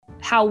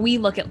how we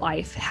look at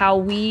life, how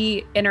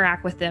we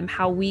interact with them,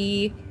 how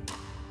we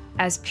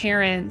as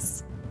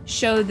parents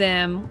show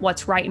them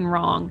what's right and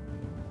wrong,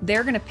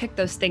 they're going to pick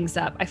those things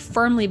up. I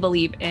firmly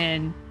believe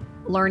in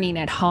learning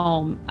at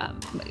home.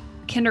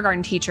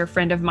 Kindergarten teacher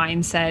friend of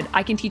mine said,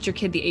 I can teach your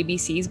kid the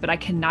ABCs, but I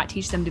cannot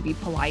teach them to be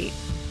polite.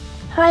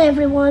 Hi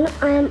everyone,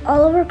 I am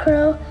Oliver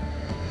Crow,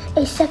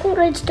 a second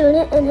grade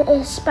student and an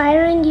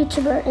aspiring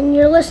YouTuber, and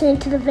you're listening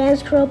to the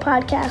Vance Crow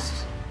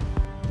Podcast.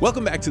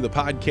 Welcome back to the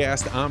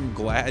podcast. I'm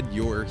glad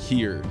you're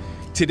here.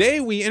 Today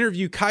we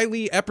interview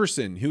Kylie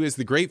Epperson, who is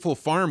the Grateful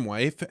Farm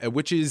Wife,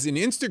 which is an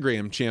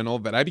Instagram channel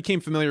that I became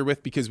familiar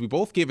with because we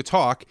both gave a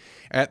talk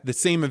at the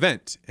same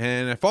event.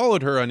 And I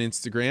followed her on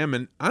Instagram,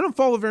 and I don't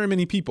follow very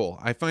many people.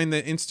 I find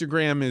that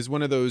Instagram is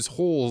one of those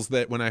holes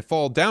that when I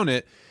fall down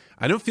it,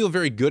 I don't feel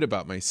very good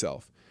about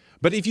myself.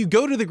 But if you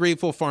go to the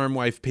Grateful Farm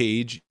Wife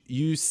page,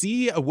 you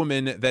see a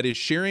woman that is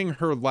sharing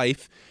her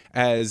life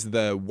as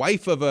the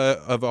wife of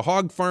a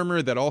hog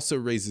farmer that also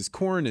raises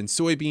corn and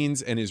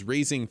soybeans and is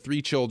raising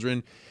 3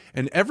 children.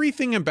 And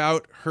everything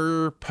about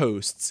her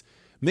posts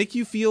make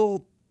you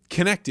feel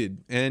connected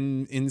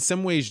and in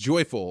some ways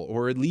joyful,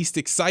 or at least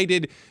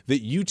excited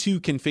that you too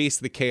can face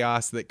the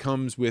chaos that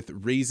comes with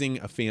raising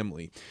a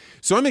family.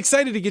 So I'm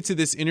excited to get to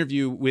this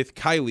interview with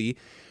Kylie.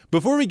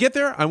 Before we get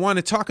there, I want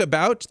to talk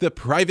about the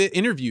private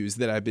interviews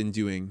that I've been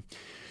doing.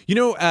 You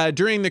know,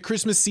 during the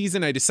Christmas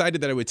season, I decided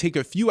that I would take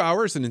a few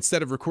hours and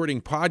instead of recording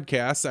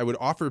podcasts, I would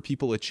offer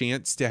people a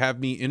chance to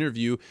have me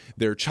interview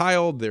their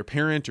child, their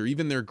parent, or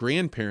even their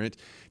grandparent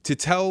to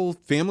tell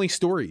family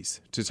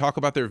stories, to talk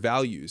about their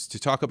values, to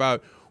talk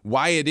about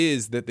why it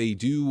is that they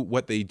do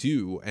what they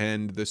do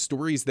and the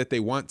stories that they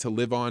want to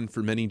live on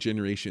for many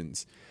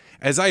generations.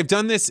 As I've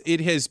done this, it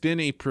has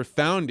been a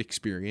profound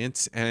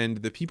experience, and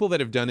the people that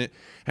have done it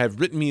have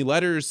written me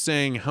letters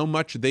saying how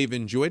much they've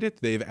enjoyed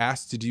it. They've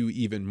asked to do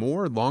even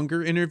more,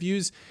 longer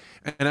interviews,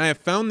 and I have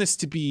found this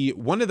to be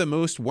one of the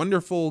most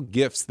wonderful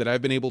gifts that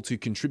I've been able to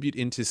contribute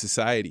into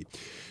society.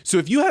 So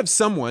if you have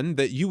someone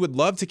that you would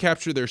love to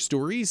capture their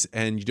stories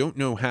and you don't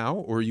know how,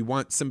 or you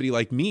want somebody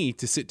like me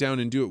to sit down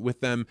and do it with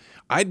them,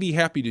 I'd be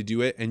happy to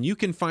do it, and you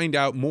can find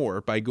out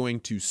more by going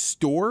to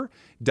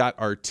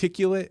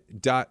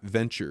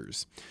store.articulate.ventures.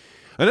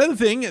 Another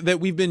thing that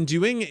we've been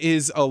doing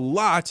is a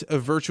lot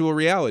of virtual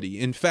reality.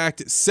 In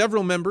fact,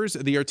 several members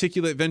of the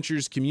Articulate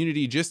Ventures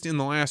community just in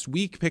the last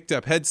week picked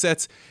up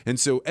headsets, and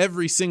so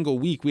every single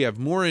week we have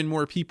more and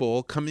more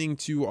people coming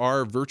to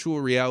our virtual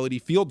reality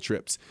field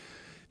trips.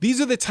 These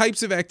are the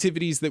types of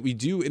activities that we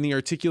do in the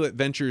Articulate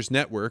Ventures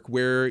network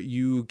where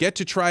you get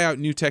to try out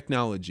new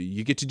technology.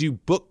 You get to do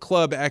book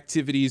club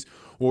activities,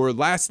 or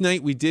last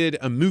night we did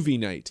a movie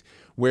night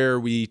where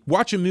we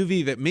watch a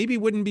movie that maybe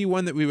wouldn't be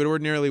one that we would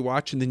ordinarily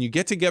watch, and then you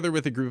get together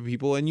with a group of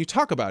people and you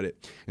talk about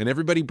it. And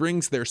everybody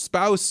brings their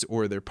spouse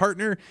or their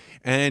partner,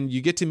 and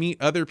you get to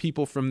meet other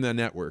people from the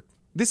network.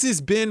 This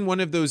has been one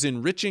of those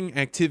enriching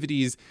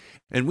activities,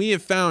 and we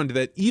have found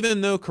that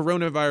even though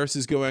coronavirus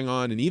is going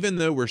on and even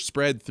though we're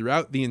spread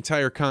throughout the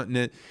entire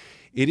continent,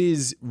 it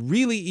is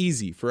really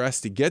easy for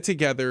us to get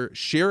together,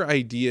 share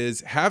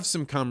ideas, have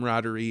some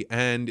camaraderie,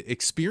 and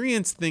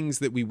experience things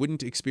that we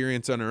wouldn't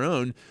experience on our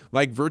own,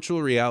 like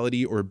virtual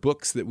reality or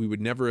books that we would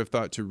never have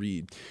thought to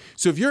read.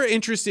 So if you're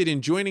interested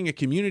in joining a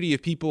community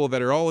of people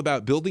that are all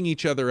about building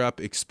each other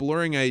up,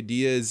 exploring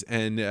ideas,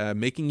 and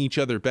making each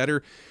other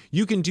better,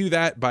 you can do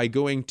that by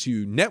going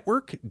to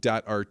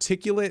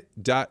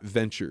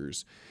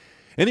network.articulate.ventures.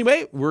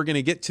 Anyway, we're going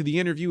to get to the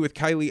interview with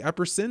Kylie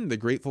Epperson, the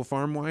Grateful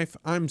Farm Wife.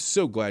 I'm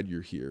so glad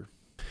you're here.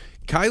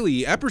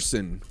 Kylie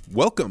Epperson,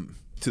 welcome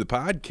to the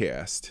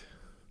podcast.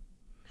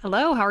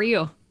 Hello, how are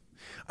you?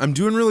 I'm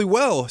doing really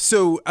well.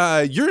 So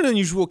you're an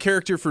unusual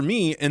character for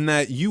me in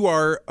that you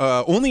are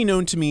only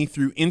known to me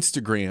through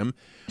Instagram.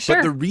 Sure.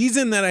 But the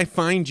reason that I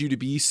find you to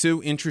be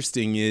so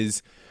interesting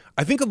is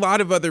I think a lot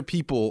of other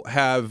people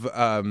have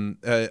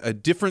a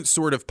different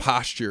sort of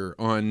posture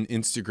on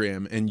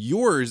Instagram, and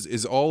yours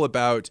is all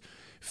about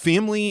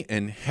family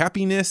and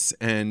happiness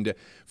and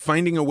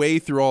finding a way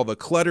through all the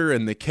clutter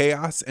and the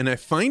chaos. And I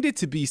find it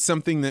to be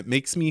something that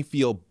makes me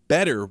feel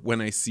better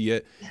when I see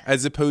it,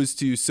 as opposed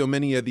to so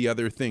many of the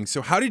other things.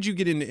 So how did you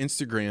get into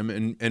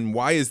Instagram, and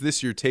why is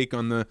this your take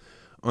on the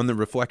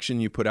reflection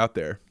you put out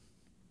there?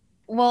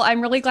 Well, I'm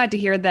really glad to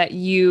hear that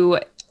you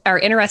are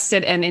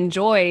interested and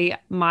enjoy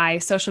my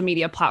social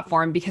media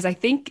platform, because I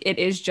think it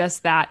is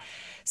just that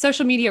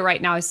social media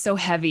right now is so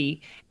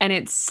heavy and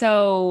it's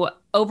so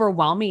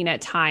overwhelming at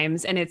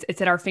times, and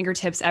it's at our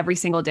fingertips every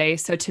single day.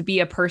 So to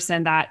be a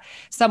person that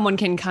someone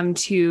can come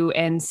to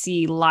and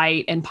see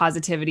light and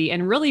positivity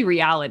and really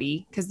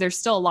reality, because there's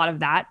still a lot of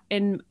that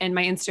in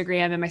my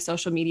Instagram and my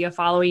social media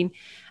following,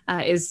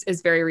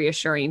 is very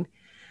reassuring.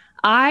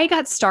 I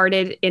got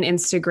started in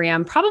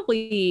Instagram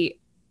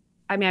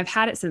I've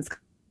had it since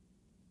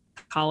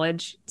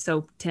college,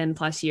 so 10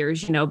 plus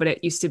years, but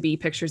it used to be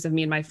pictures of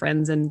me and my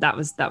friends, and that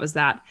was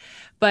that.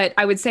 But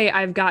I would say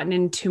I've gotten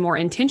into more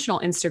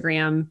intentional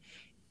Instagram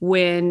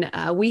when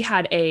we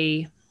had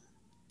a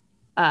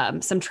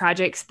some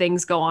tragic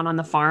things go on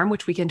the farm,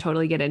 which we can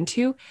totally get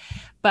into.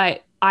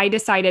 But I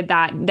decided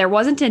that there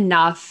wasn't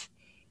enough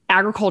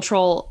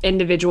agricultural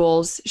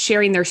individuals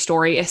sharing their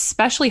story,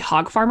 especially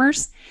hog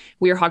farmers.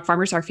 We are hog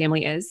farmers, our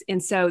family is.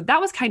 And so that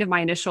was kind of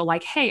my initial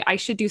like, hey, I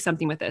should do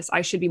something with this.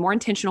 I should be more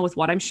intentional with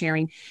what I'm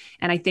sharing.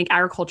 And I think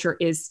agriculture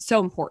is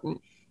so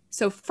important.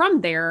 So from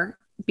there,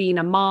 being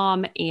a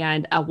mom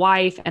and a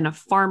wife and a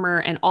farmer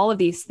and all of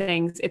these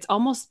things, it's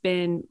almost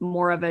been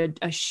more of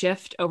a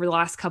shift over the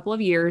last couple of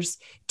years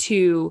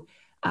to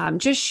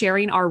just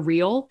sharing our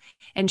real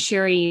and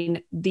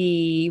sharing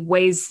the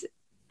ways.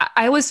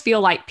 I always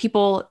feel like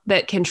people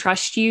that can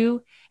trust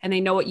you and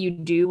they know what you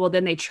do, well,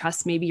 then they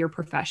trust maybe your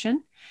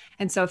profession.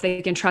 And so if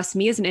they can trust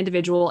me as an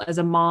individual, as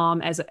a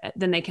mom,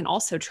 then they can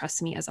also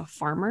trust me as a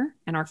farmer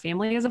and our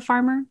family as a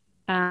farmer.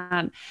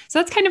 So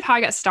that's kind of how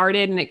I got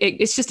started, and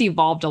it's just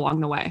evolved along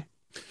the way.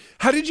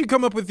 How did you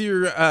come up with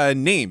your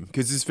name?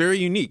 Because it's very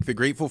unique, the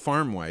Grateful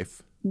Farm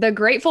Wife. The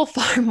Grateful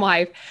Farm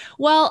Wife.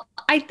 Well,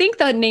 I think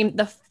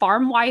the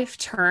farm wife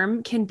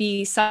term can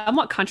be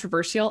somewhat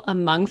controversial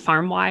among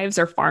farm wives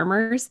or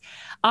farmers.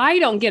 I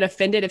don't get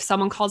offended if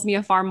someone calls me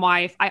a farm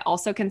wife. I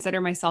also consider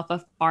myself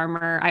a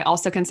farmer. I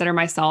also consider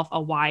myself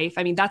a wife.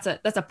 I mean, that's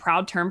a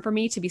proud term for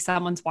me to be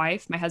someone's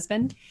wife, my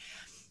husband.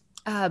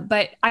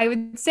 But I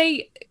would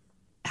say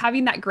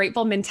having that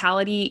grateful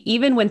mentality,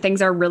 even when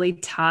things are really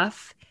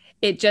tough,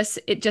 it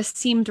just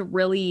seemed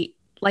really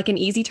like an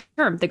easy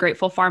term, the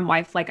Grateful Farm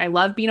Wife. Like, I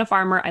love being a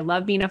farmer. I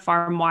love being a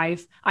farm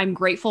wife. I'm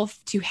grateful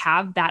to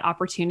have that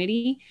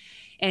opportunity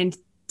and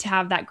to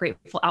have that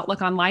grateful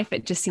outlook on life.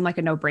 It just seemed like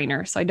a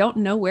no-brainer. So I don't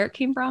know where it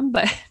came from,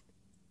 but.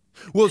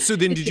 Well, so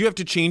then did you have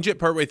to change it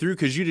partway through?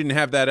 Because you didn't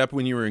have that up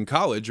when you were in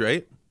college,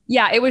 right?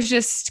 Yeah, it was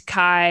just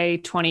Kai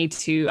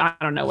 22. I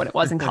don't know what it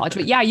was in college,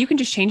 but yeah, you can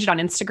just change it on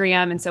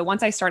Instagram. And so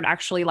once I started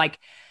actually like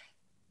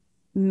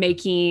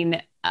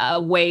making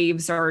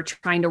waves or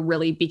trying to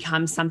really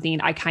become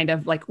something, I kind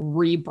of like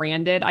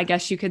rebranded, I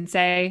guess you could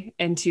say,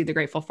 into the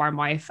Grateful Farm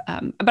Wife.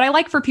 But I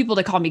like for people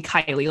to call me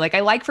Kylie. Like, I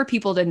like for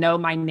people to know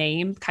my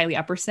name,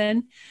 Kylie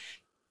Epperson,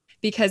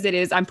 because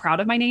I'm proud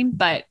of my name,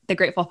 but the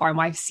Grateful Farm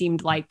Wife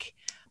seemed like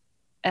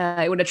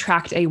it would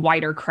attract a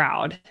wider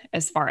crowd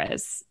as far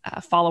as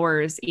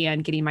followers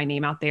and getting my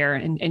name out there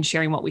and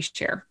sharing what we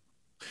share.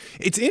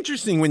 It's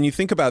interesting when you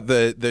think about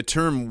the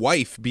term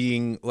wife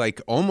being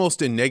like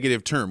almost a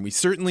negative term. We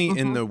certainly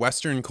in the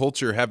Western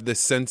culture have this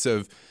sense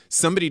of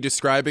somebody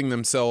describing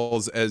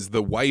themselves as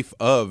the wife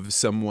of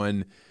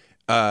someone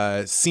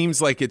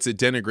seems like it's a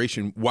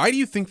denigration. Why do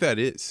you think that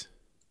is?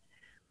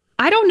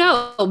 I don't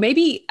know.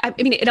 Maybe, I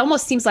mean, it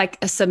almost seems like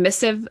a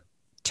submissive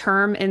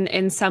term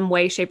in some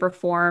way, shape, or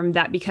form,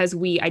 that because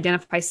we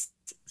identify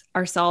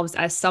ourselves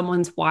as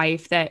someone's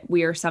wife that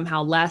we are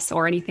somehow less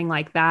or anything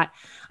like that.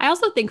 I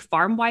also think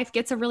farm wife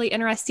gets a really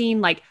interesting,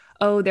 like,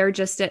 oh, they're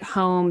just at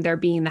home, they're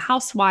being the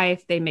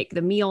housewife, they make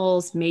the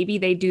meals, maybe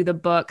they do the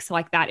books,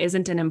 like that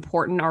isn't an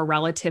important or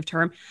relative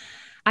term.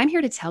 I'm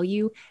here to tell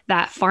you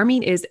that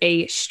farming is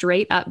a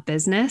straight up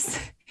business.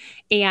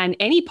 And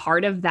any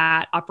part of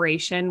that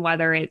operation,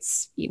 whether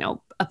it's,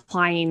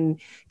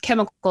 applying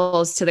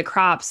chemicals to the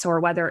crops, or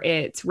whether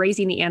it's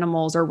raising the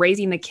animals or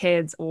raising the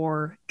kids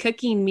or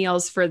cooking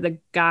meals for the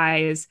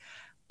guys,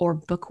 or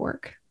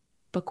bookwork,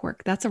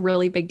 that's a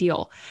really big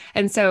deal.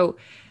 And so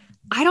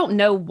I don't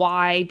know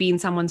why being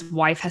someone's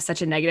wife has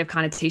such a negative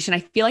connotation. I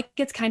feel like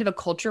it's kind of a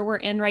culture we're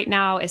in right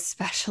now,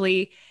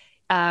 especially,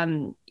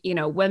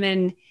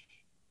 women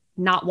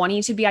not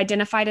wanting to be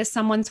identified as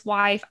someone's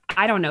wife.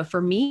 I don't know. For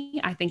me,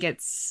 I think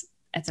it's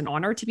an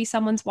honor to be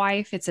someone's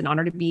wife. It's an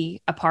honor to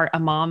be a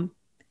mom.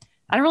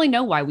 I don't really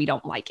know why we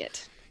don't like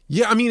it.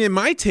 Yeah, I mean, in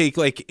my take,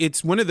 like,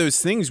 it's one of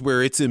those things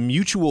where it's a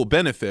mutual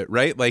benefit,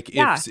 right? Like,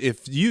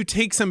 if you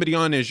take somebody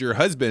on as your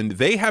husband,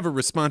 they have a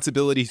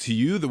responsibility to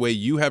you the way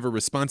you have a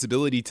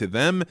responsibility to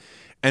them.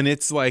 And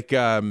it's like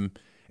an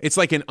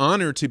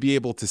honor to be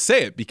able to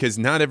say it, because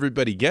not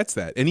everybody gets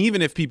that. And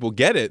even if people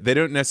get it, they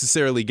don't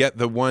necessarily get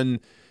the one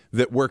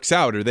that works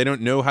out, or they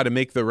don't know how to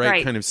make the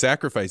right kind of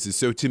sacrifices.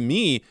 So to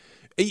me,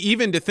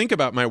 even to think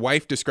about my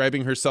wife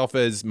describing herself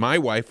as my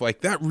wife,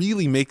 like, that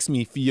really makes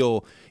me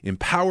feel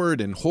empowered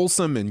and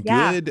wholesome and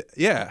good.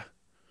 Yeah.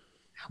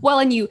 Well,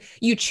 and you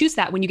choose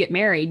that when you get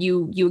married.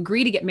 You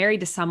agree to get married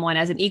to someone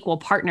as an equal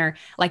partner.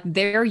 Like,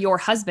 they're your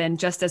husband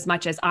just as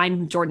much as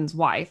I'm Jordan's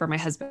wife or my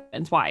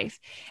husband's wife.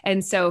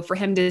 And so for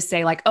him to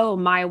say like, oh,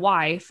 my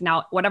wife,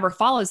 now whatever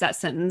follows that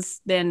sentence,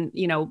 then,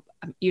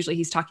 usually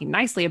he's talking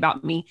nicely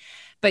about me.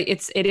 But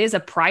it is a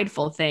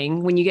prideful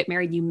thing. When you get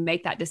married, you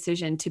make that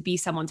decision to be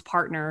someone's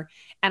partner.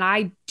 And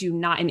I do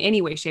not in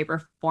any way, shape,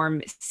 or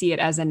form see it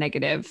as a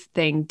negative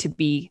thing to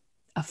be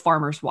a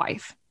farmer's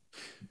wife.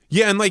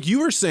 Yeah. And like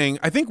you were saying,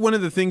 I think one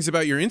of the things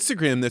about your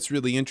Instagram that's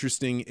really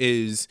interesting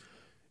is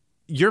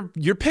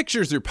your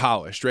pictures are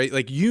polished, right?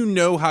 Like, you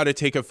know how to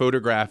take a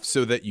photograph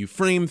so that you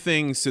frame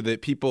things so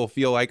that people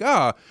feel like,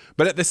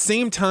 but at the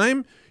same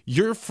time,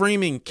 you're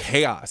framing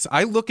chaos.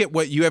 I look at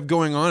what you have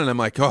going on and I'm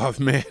like, oh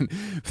man,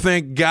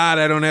 thank God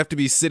I don't have to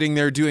be sitting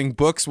there doing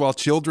books while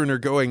children are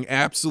going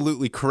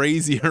absolutely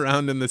crazy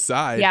around in the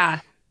side.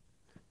 Yeah.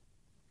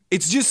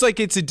 It's just like,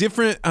 it's a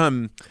different,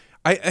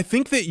 I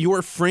think that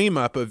your frame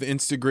up of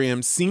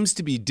Instagram seems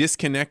to be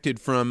disconnected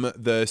from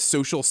the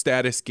social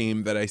status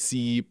game that I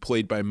see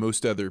played by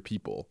most other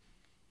people.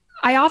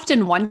 I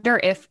often wonder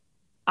if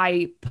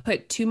I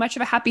put too much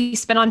of a happy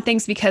spin on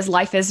things because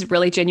life is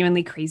really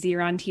genuinely crazy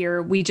around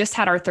here. We just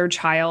had our third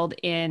child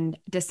in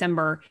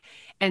December,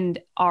 and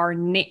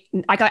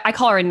I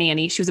call her a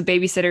nanny. She was a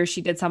babysitter.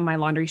 She did some of my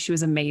laundry. She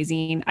was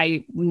amazing.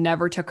 I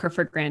never took her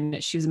for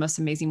granted. She was the most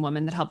amazing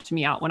woman that helped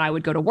me out when I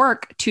would go to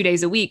work 2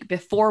 days a week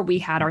before we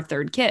had our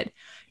third kid.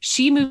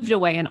 She moved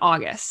away in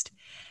August.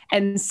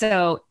 And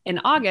so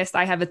in August,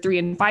 I have a 3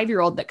 and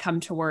 5-year-old that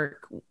come to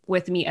work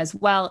with me as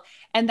well.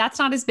 And that's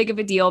not as big of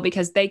a deal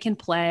because they can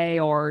play,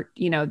 or,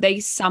 they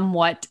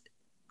somewhat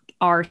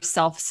are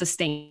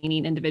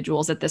self-sustaining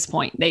individuals at this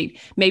point. They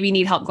maybe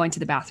need help going to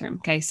the bathroom.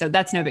 Okay. So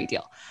that's no big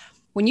deal.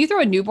 When you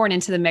throw a newborn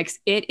into the mix,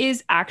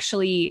 it's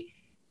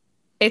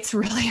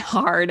really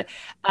hard.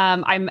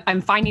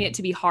 I'm finding it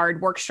to be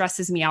hard. Work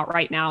stresses me out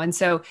right now. And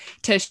so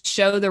to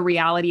show the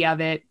reality of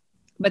it,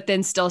 but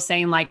then still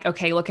saying like,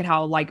 okay, look at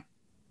how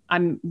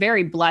I'm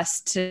very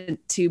blessed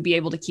to be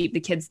able to keep the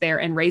kids there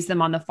and raise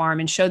them on the farm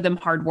and show them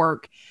hard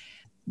work.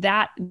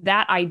 That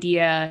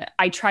idea,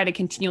 I try to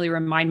continually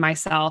remind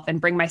myself and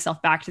bring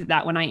myself back to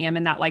that when I am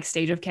in that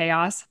stage of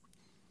chaos.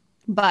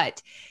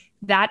 But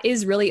that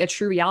is really a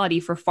true reality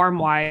for farm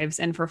wives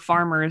and for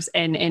farmers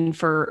and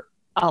for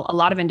a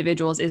lot of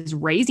individuals, is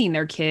raising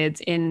their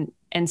kids and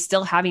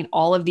still having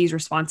all of these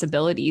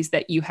responsibilities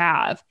that you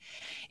have.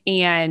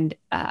 And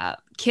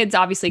kids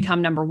obviously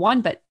come number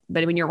one, but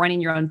when you're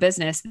running your own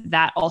business,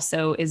 that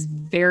also is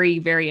very,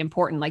 very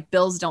important. Like,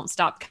 bills don't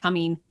stop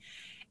coming.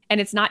 And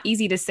it's not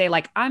easy to say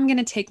I'm going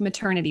to take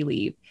maternity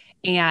leave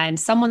and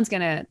someone's going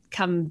to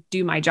come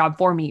do my job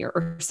for me,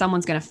 or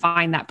someone's going to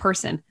find that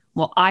person.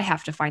 Well, I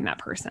have to find that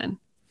person.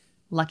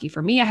 Lucky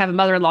for me, I have a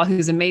mother-in-law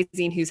who's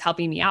amazing, who's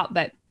helping me out,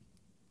 but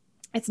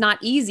it's not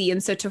easy.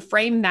 And so to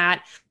frame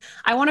that,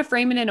 I want to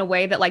frame it in a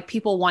way that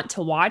people want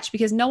to watch,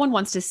 because no one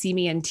wants to see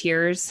me in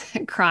tears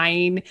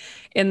crying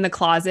in the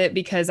closet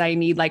because I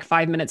need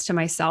 5 minutes to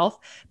myself.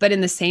 But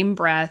in the same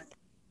breath,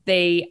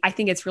 I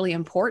think it's really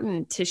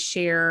important to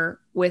share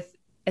with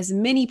as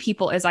many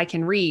people as I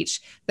can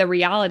reach the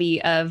reality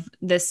of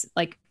this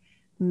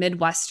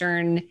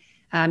Midwestern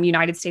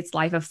United States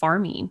life of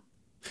farming.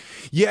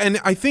 Yeah, and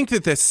I think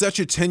that that's such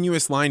a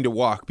tenuous line to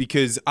walk,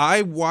 because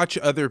I watch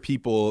other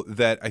people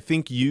that I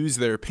think use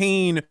their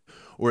pain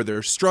or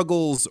their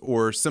struggles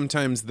or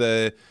sometimes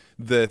the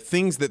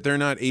things that they're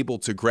not able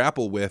to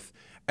grapple with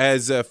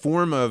as a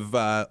form of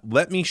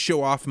let me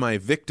show off my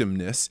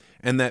victimness,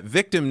 and that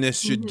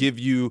victimness should give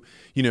you,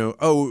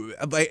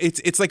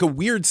 it's like a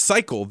weird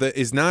cycle that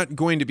is not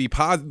going to be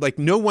positive.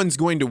 No one's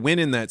going to win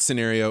in that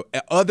scenario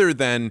other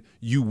than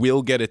you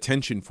will get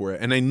attention for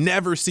it. And I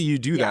never see you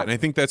do that. And I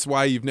think that's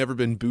why you've never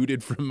been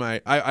booted from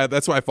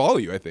that's why I follow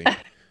you, I think.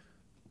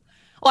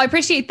 Well, I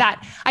appreciate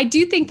that. I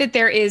do think that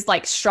there is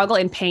struggle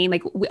and pain.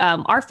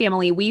 Our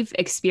family, we've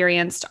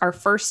experienced our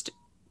first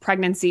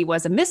pregnancy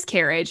was a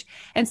miscarriage.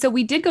 And so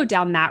we did go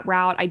down that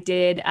route. I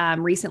did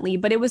recently,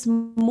 but it was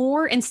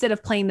more, instead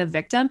of playing the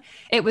victim,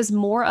 it was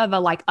more of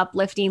a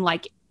uplifting,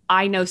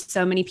 I know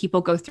so many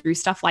people go through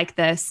stuff like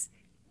this.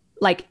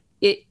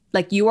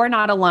 You are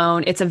not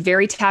alone. It's a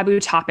very taboo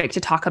topic to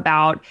talk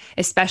about,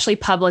 especially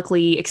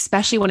publicly,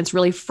 especially when it's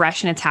really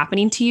fresh and it's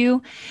happening to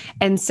you.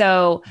 And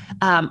so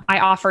I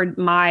offered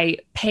my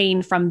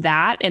pain from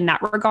that in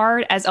that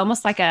regard as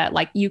almost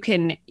you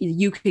can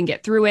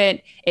get through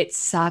it. It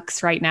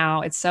sucks right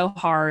now. It's so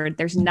hard.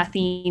 There's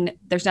nothing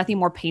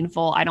more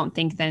painful, I don't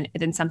think,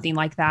 than something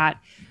like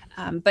that.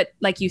 But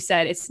like you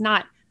said, it's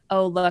not,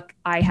 oh, look,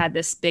 I had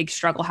this big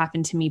struggle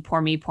happen to me. Poor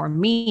me, poor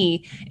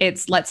me.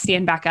 It's let's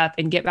stand back up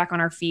and get back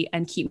on our feet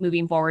and keep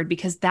moving forward,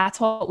 because that's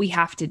what we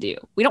have to do.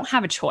 We don't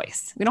have a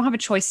choice. We don't have a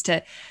choice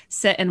to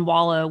sit and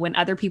wallow when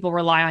other people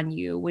rely on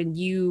you, when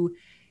you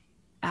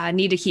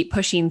need to keep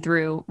pushing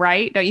through,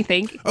 right? Don't you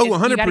think? Oh,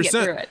 100%. You gotta get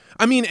through it.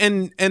 I mean,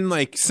 and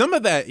some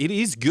of that, it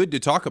is good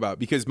to talk about,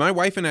 because my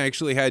wife and I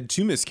actually had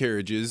 2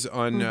 miscarriages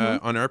on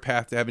our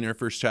path to having our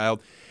first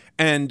child.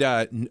 And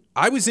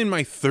I was in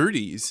my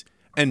 30s.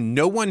 And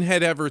no one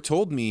had ever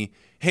told me,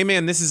 hey,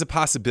 man, this is a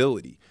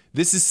possibility.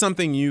 This is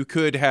something you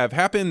could have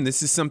happen.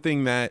 This is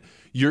something that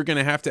you're going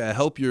to have to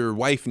help your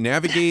wife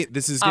navigate.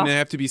 This is going to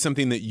have to be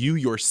something that you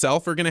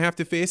yourself are going to have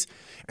to face.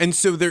 And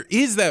so there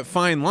is that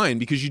fine line,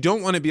 because you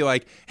don't want to be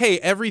like, hey,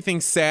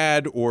 everything's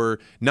sad or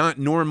not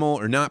normal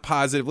or not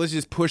positive. Let's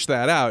just push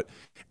that out.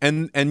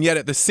 And yet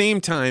at the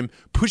same time,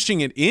 pushing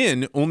it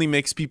in only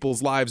makes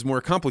people's lives more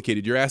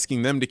complicated. You're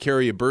asking them to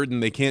carry a burden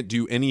they can't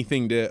do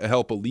anything to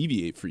help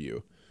alleviate for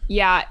you.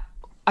 Yeah.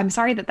 I'm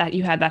sorry that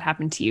you had that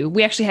happen to you.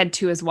 We actually had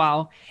two as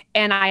well.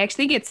 And I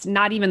actually think it's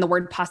not even the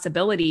word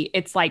possibility.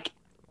 It's like,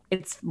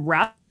 it's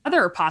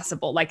rather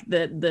possible. Like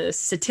the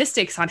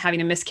statistics on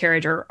having a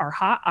miscarriage are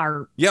hot,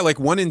 are, Yeah, like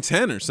 1 in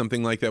 10 or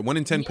something like that. 1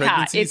 in 10 yeah,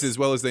 pregnancies, it's, as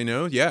well as they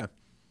know. Yeah.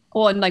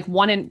 well, and like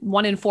one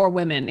in four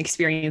women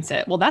experience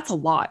it. Well, that's a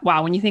lot.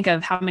 Wow. When you think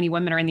of how many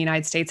women are in the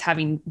United States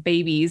having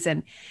babies.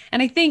 And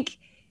I think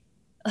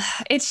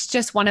it's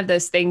just one of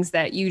those things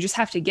that you just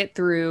have to get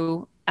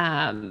through.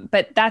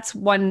 But that's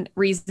one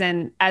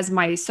reason, as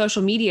my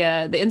social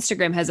media, the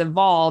Instagram has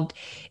evolved,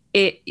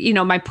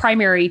 my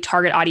primary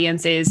target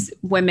audience is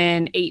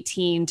women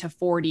 18 to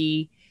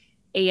 40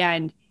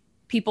 and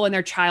people in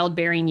their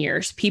childbearing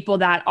years, people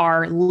that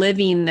are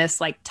living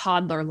this like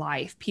toddler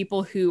life,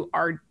 people who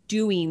are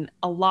doing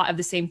a lot of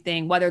the same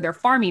thing, whether they're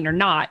farming or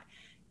not.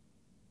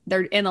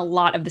 They're in a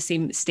lot of the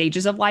same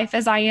stages of life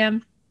as I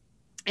am.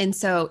 And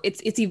so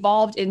it's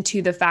evolved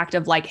into the fact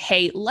of like,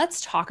 hey,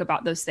 let's talk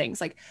about those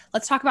things. Like,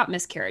 let's talk about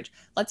miscarriage.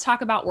 Let's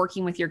talk about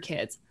working with your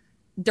kids.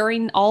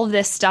 During all of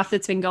this stuff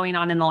that's been going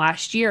on in the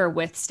last year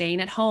with staying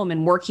at home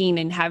and working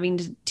and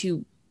having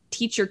to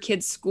teach your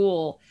kids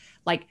school,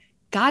 like,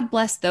 God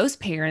bless those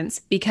parents,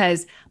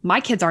 because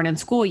my kids aren't in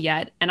school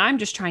yet. And I'm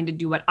just trying to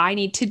do what I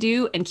need to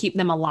do and keep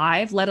them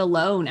alive, let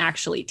alone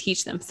actually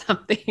teach them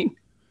something.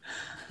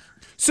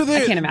 So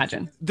I can't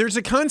imagine. There's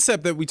a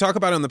concept that we talk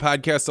about on the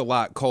podcast a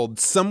lot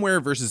called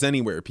somewhere versus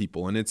anywhere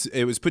people. And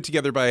it was put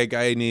together by a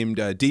guy named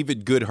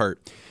David Goodhart.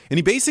 And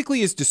he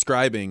basically is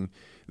describing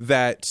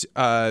that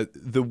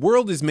the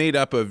world is made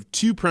up of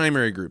two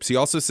primary groups. He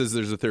also says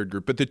there's a third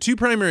group. But the two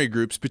primary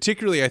groups,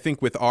 particularly I think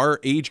with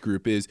our age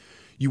group, is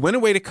you went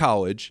away to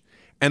college,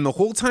 and the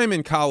whole time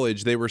in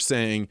college they were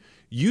saying,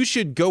 you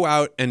should go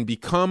out and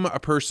become a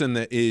person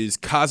that is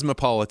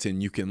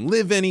cosmopolitan. You can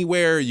live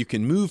anywhere. You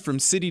can move from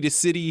city to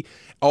city.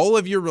 All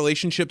of your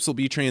relationships will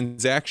be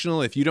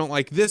transactional. If you don't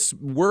like this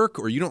work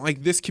or you don't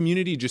like this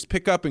community, just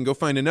pick up and go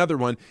find another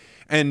one.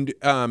 And,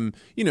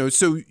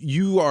 so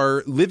you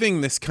are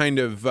living this kind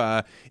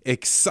of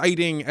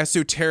exciting,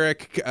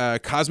 esoteric,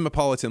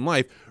 cosmopolitan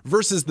life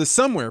versus the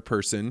somewhere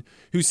person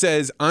who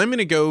says, I'm going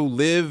to go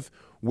live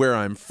where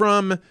I'm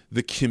from.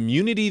 The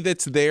community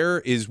that's there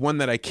is one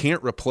that I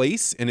can't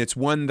replace. And it's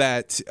one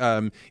that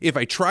if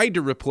I tried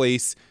to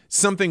replace,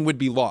 something would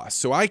be lost.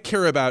 So I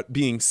care about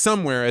being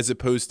somewhere as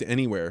opposed to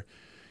anywhere.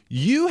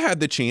 You had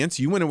the chance.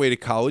 You went away to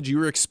college. You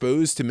were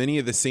exposed to many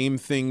of the same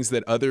things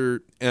that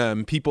other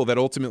people that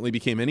ultimately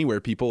became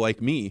anywhere people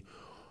like me.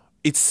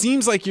 It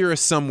seems like you're a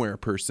somewhere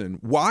person.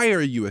 Why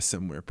are you a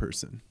somewhere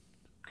person?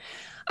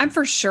 I'm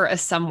for sure a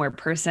somewhere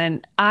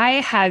person. I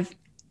have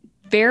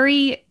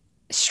very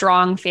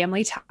strong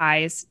family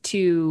ties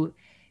to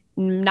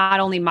not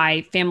only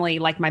my family,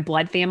 like my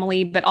blood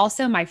family, but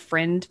also my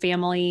friend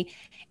family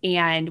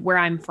and where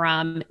I'm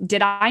from.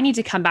 Did I need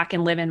to come back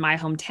and live in my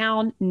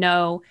hometown?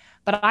 No,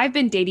 but I've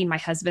been dating my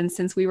husband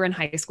since we were in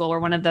high school. We're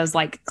one of those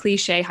like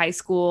cliche high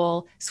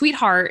school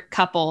sweetheart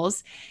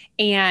couples.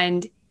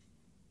 And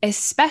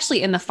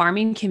especially in the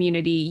farming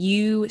community,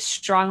 you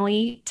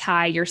strongly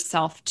tie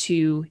yourself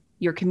to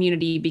your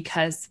community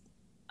because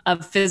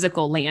of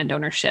physical land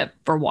ownership,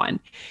 for one.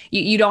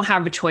 You don't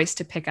have a choice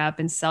to pick up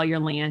and sell your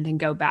land and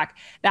go back.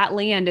 That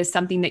land is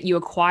something that you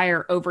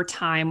acquire over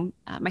time.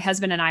 My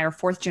husband and I are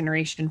fourth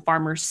generation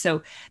farmers.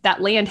 So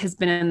that land has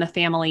been in the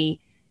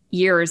family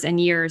years and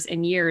years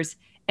and years.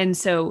 And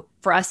so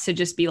for us to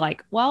just be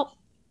like, well,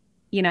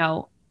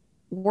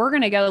 we're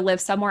going to go live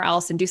somewhere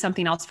else and do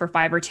something else for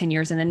 5 or 10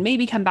 years and then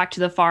maybe come back to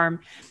the farm,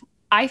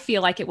 I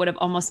feel like it would have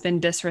almost been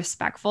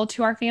disrespectful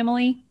to our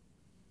family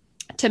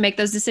to make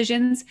those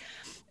decisions.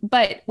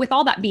 But with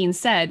all that being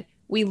said,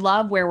 we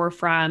love where we're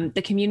from.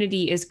 The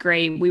community is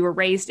great. We were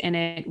raised in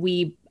it.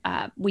 We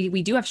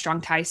do have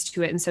strong ties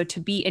to it. And so to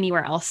be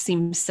anywhere else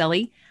seems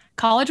silly.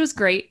 College was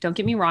great. Don't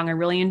get me wrong. I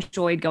really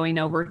enjoyed going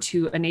over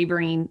to a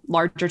neighboring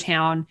larger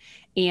town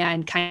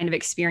and kind of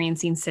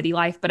experiencing city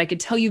life. But I could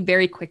tell you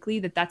very quickly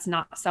that that's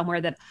not somewhere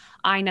that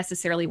I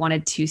necessarily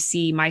wanted to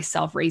see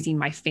myself raising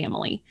my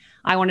family.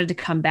 I wanted to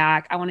come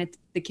back. I wanted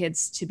the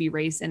kids to be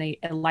raised in a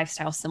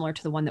lifestyle similar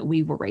to the one that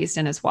we were raised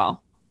in as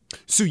well.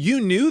 So you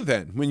knew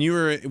then when you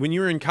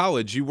were in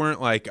college, you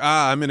weren't like,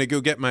 I'm going to go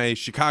get my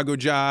Chicago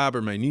job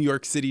or my New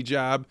York City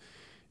job.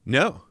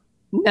 No.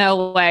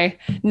 No way.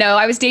 No,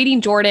 I was dating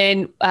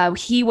Jordan.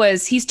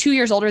 He's 2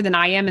 years older than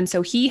I am. And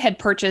so he had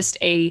purchased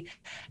a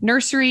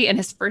nursery in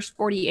his first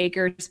 40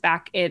 acres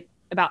back at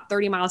about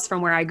 30 miles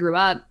from where I grew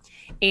up.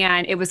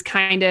 And it was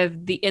kind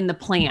of in the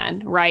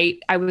plan, right?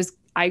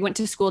 I went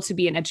to school to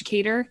be an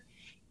educator.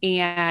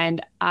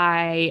 And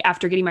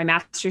after getting my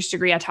master's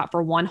degree, I taught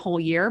for 1 whole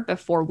year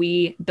before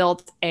we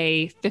built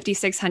a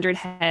 5,600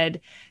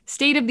 head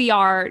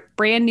state-of-the-art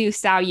brand new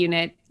sow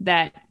unit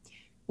that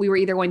we were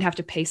either going to have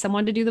to pay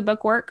someone to do the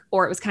book work,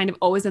 or it was kind of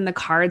always in the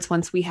cards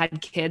once we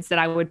had kids that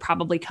I would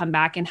probably come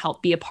back and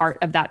help be a part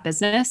of that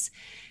business.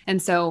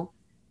 And so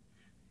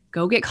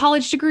go get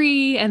college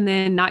degree and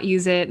then not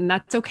use it. And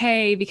that's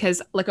okay because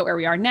look at where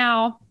we are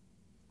now.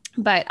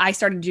 But I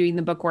started doing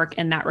the book work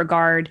in that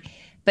regard.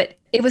 but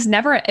it was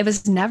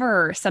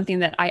never something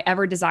that I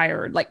ever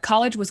desired. Like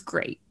college was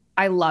great.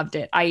 I loved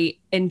it. I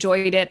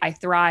enjoyed it. I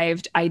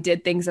thrived. I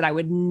did things that I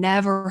would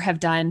never have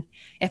done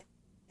if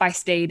I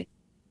stayed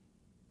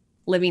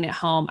living at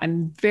home.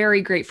 I'm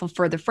very grateful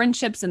for the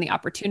friendships and the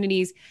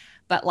opportunities,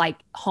 but like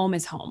home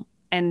is home.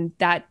 And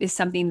that is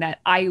something that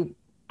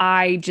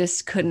I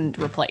just couldn't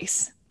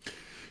replace.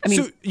 I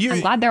mean,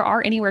 I'm glad there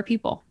are anywhere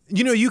people.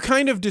 You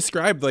kind of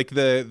described like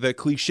the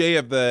cliche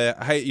of the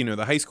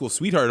high school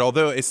sweetheart,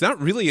 although it's not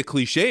really a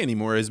cliche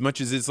anymore as much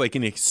as it's like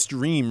an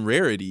extreme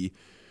rarity.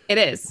 It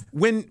is.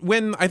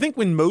 When I think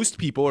when most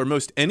people or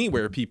most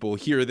anywhere people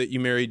hear that you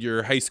married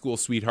your high school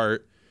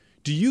sweetheart,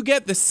 do you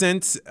get the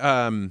sense,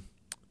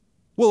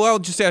 well, I'll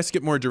just ask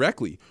it more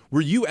directly.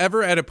 Were you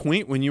ever at a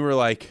point when you were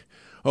like,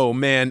 oh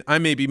man, I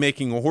may be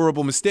making a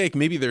horrible mistake.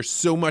 Maybe there's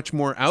so much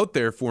more out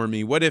there for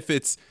me. What if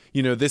it's,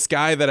 this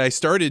guy that I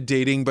started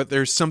dating, but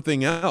there's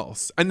something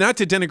else? And not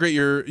to denigrate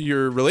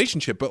your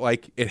relationship, but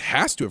like it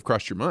has to have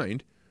crossed your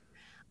mind.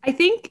 I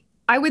think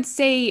I would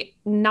say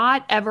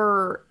not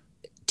ever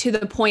to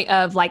the point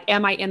of like,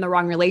 am I in the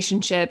wrong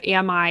relationship?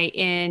 Am I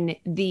in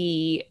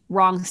the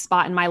wrong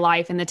spot in my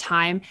life in the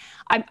time?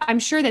 I'm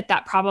sure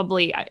that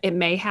probably it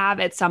may have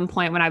at some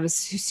point when I was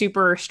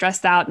super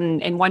stressed out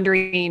and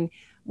wondering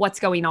what's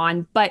going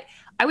on. But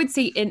I would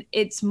say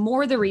it's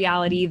more the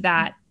reality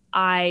that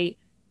I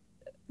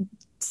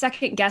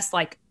second guessed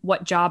like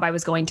what job I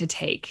was going to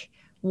take,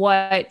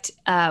 what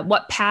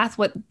path,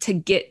 what to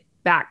get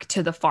back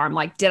to the farm.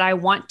 Like, did I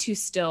want to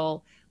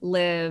still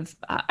live?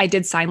 I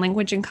did sign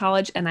language in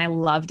college and I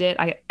loved it.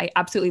 I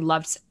absolutely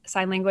loved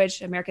sign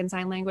language, American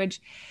Sign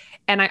Language.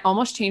 And I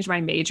almost changed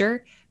my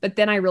major, but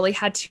then I really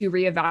had to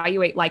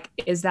reevaluate, like,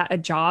 is that a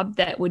job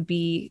that would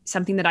be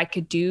something that I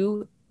could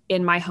do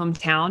in my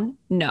hometown?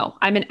 No,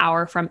 I'm an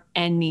hour from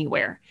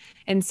anywhere.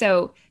 And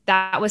so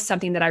that was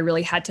something that I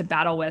really had to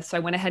battle with. So I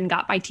went ahead and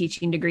got my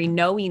teaching degree,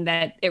 knowing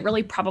that it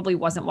really probably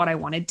wasn't what I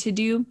wanted to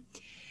do.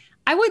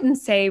 I wouldn't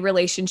say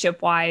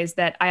relationship wise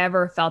that I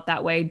ever felt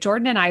that way.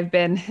 Jordan and I have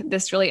been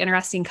this really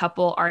interesting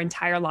couple our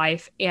entire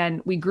life,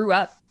 and we grew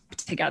up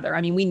together.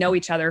 I mean, we know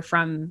each other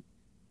from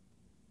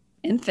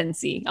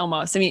infancy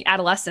almost. I mean,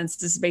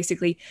 adolescence is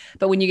basically,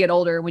 but when you get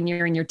older, when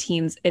you're in your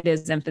teens, it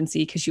is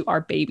infancy because you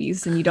are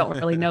babies and you don't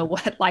really know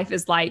what life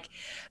is like.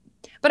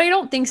 But I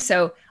don't think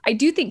so. I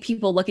do think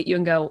people look at you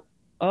and go,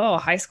 oh,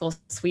 high school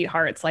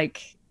sweethearts.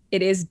 Like,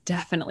 it is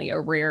definitely a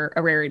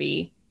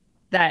rarity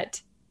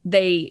that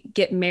they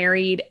get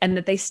married and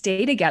that they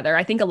stay together.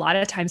 I think a lot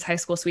of times high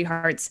school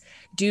sweethearts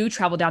do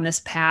travel down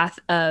this path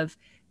of,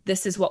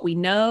 this is what we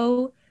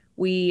know.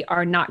 We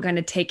are not going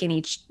to take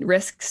any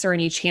risks or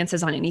any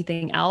chances on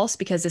anything else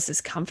because this is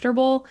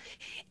comfortable.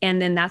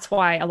 And then that's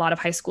why a lot of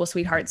high school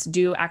sweethearts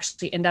do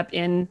actually end up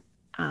in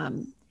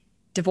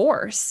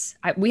divorce.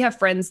 We have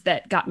friends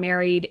that got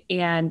married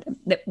and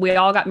that we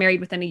all got married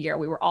within a year.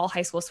 We were all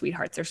high school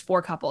sweethearts. There's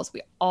 4 couples.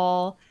 We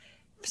all,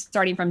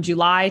 starting from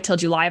July till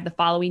July of the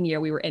following year,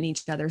 we were in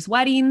each other's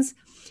weddings.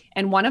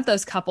 And one of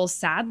those couples,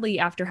 sadly,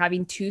 after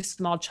having 2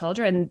 small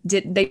children,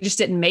 they just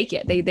didn't make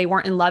it. They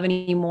weren't in love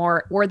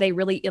anymore. Were they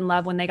really in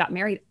love when they got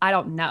married? I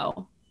don't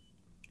know.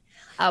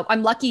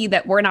 I'm lucky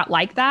that we're not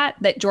like that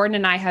Jordan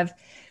and I have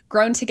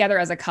grown together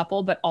as a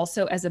couple, but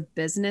also as a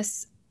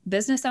business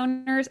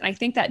owners. And I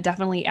think that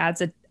definitely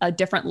adds a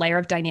different layer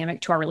of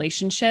dynamic to our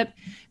relationship,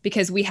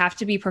 because we have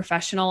to be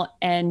professional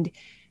and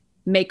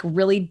make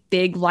really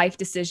big life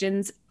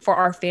decisions for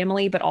our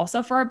family, but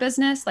also for our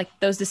business. Like,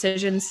 those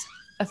decisions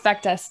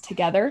affect us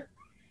together,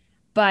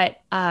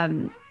 but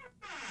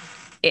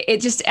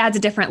it just adds a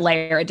different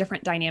layer, a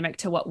different dynamic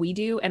to what we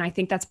do. And I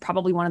think that's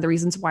probably one of the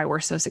reasons why we're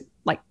so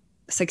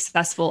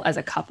successful as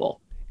a couple.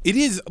 It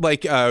is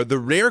like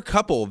the rare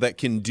couple that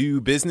can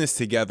do business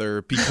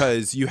together,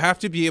 because you have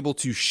to be able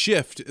to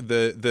shift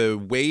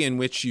the way in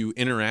which you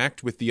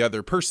interact with the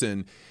other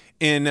person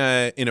in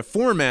a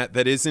format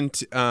that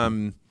isn't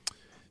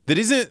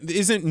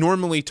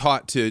normally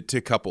taught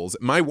to couples.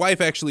 My wife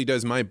actually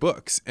does my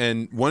books,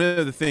 and one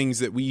of the things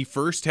that we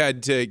first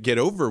had to get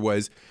over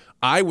was,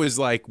 I was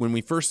like, when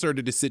we first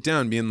started to sit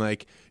down, being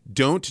like,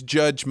 don't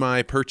judge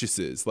my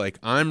purchases. Like,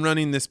 I'm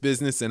running this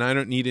business and I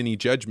don't need any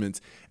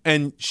judgments.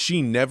 And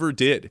she never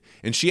did.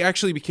 And she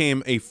actually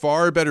became a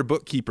far better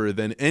bookkeeper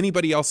than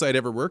anybody else I'd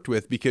ever worked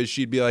with, because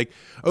she'd be like,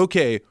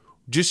 okay,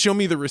 just show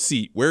me the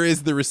receipt. Where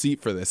is the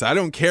receipt for this? I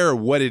don't care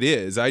what it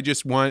is. I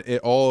just want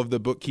all of the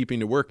bookkeeping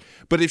to work.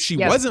 But if she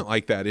wasn't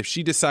like that, if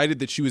she decided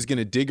that she was going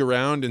to dig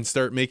around and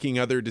start making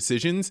other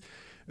decisions,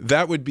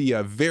 that would be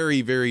a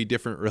very, very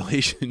different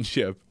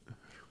relationship.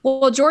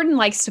 Well, Jordan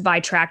likes to buy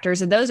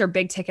tractors, and those are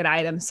big ticket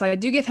items. So I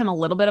do give him a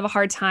little bit of a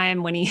hard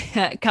time when he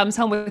comes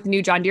home with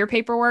new John Deere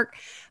paperwork,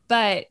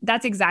 but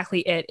that's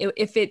exactly it.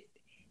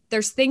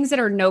 There's things that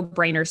are no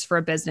brainers for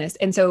a business.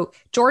 And so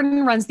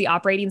Jordan runs the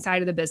operating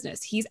side of the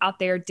business. He's out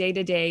there day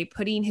to day,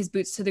 putting his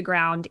boots to the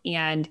ground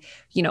and,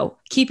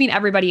 keeping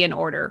everybody in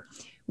order.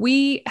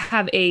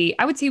 I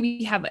would say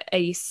we have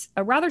a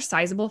rather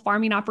sizable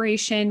farming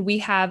operation. We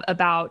have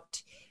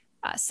about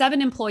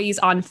 7 employees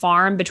on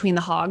farm between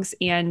the hogs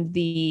and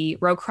the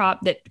row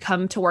crop that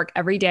come to work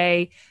every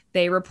day.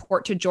 They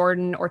report to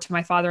Jordan or to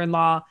my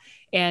father-in-law,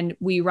 and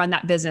we run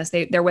that business.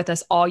 They're with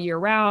us all year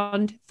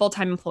round,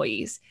 full-time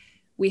employees.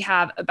 We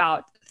have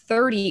about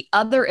 30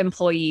 other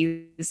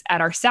employees at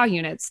our sow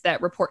units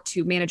that report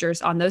to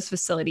managers on those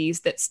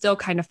facilities that still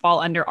kind of fall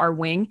under our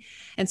wing.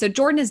 And so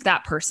Jordan is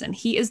that person.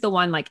 He is the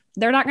one, like,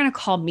 they're not going to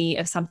call me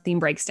if something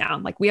breaks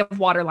down. Like, we have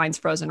water lines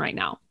frozen right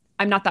now.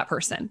 I'm not that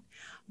person,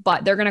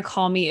 but they're going to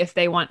call me if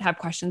they have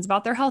questions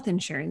about their health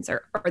insurance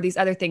or these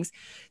other things.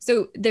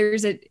 So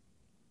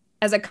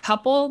as a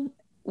couple,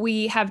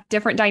 we have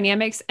different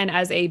dynamics. And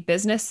as a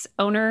business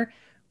owner,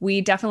 we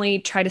definitely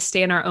try to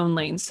stay in our own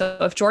lane. So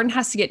if Jordan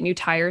has to get new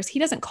tires, he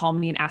doesn't call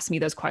me and ask me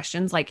those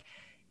questions. Like,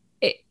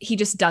 he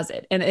just does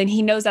it. And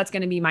he knows that's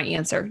going to be my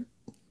answer.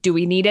 Do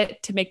we need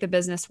it to make the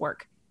business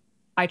work?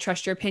 I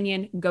trust your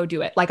opinion. Go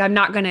do it. Like, I'm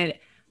not going to,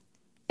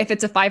 if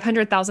it's a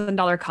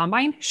 $500,000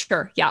 combine,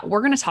 sure. Yeah. We're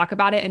going to talk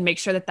about it and make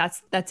sure that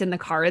that's in the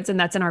cards and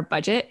that's in our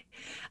budget.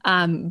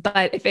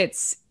 But if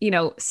it's,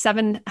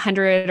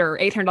 $700 or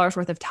 $800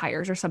 worth of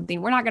tires or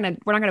something, we're not going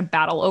to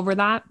battle over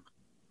that.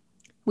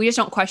 We just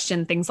don't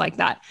question things like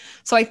that.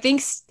 So I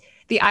think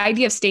the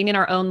idea of staying in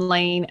our own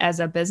lane as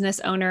a business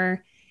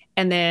owner,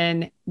 and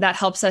then that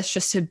helps us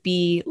just to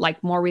be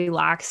like more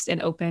relaxed and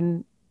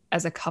open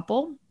as a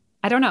couple.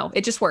 I don't know.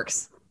 It just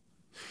works.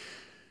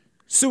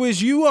 So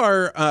as you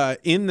are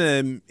in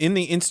the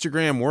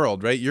Instagram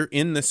world, right? You're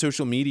in the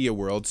social media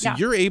world, so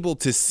you're able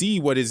to see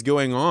what is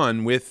going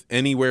on with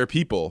Anywhere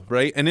people,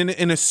 right? And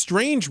in a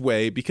strange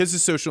way, because of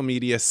social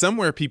media,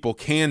 somewhere people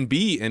can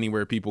be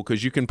Anywhere people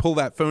because you can pull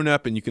that phone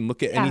up and you can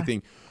look at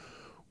anything.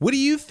 What do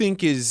you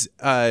think is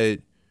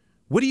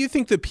what do you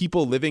think the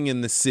people living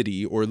in the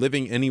city or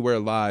living anywhere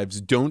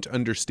lives don't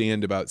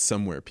understand about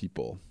Somewhere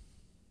people?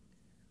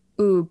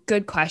 Ooh,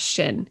 good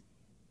question.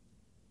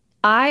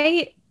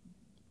 I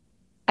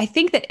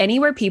think that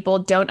Anywhere people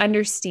don't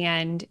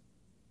understand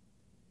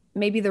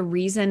maybe the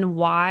reason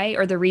why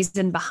or the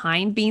reason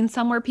behind being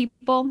Somewhere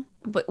people.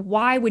 But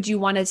why would you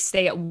want to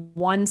stay at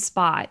one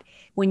spot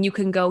when you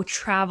can go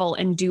travel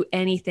and do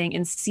anything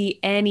and see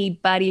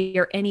anybody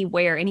or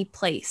anywhere, any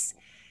place?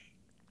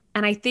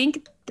 And I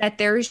think that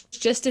there's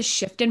just a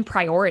shift in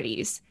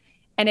priorities.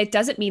 And it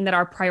doesn't mean that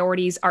our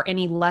priorities are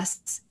any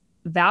less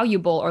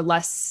valuable or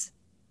less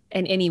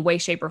in any way,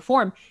 shape, or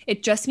form.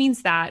 It just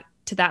means that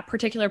to that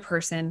particular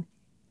person,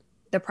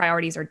 the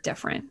priorities are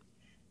different.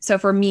 So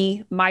for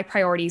me, my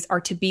priorities are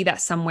to be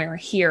that somewhere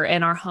here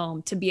in our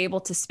home, to be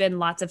able to spend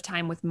lots of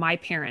time with my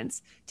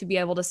parents, to be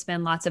able to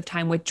spend lots of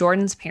time with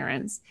Jordan's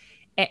parents,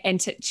 and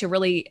to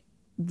really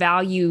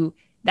value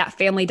that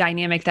family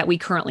dynamic that we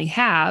currently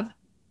have,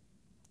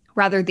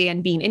 rather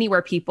than being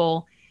Anywhere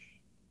people.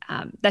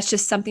 That's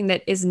just something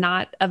that is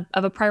not of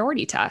a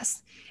priority to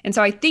us. And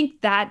so I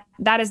think that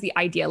is the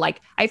idea.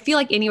 Like, I feel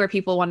like Anywhere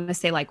people want to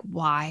say, like,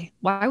 why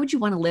would you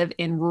want to live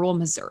in rural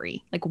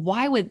Missouri? Like,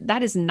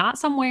 that is not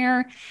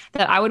somewhere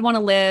that I would want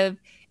to live.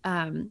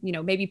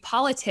 Maybe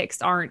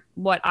politics aren't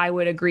what I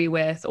would agree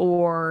with,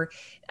 or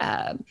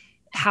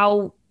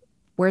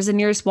where's the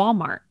nearest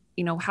Walmart?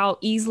 How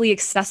easily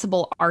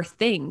accessible are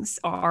things,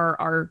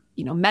 are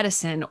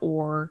medicine,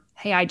 or,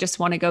 hey, I just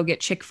want to go get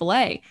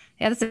Chick-fil-A.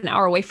 Yeah, that's an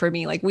hour away from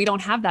me. Like, we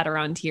don't have that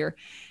around here.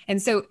 And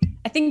so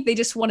I think they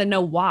just want to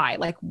know why.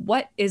 Like,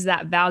 what is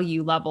that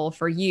value level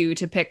for you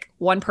to pick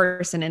one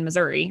person in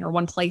Missouri or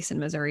one place in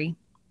Missouri?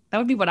 That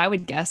would be what I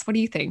would guess. What do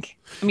you think?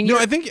 I mean,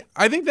 I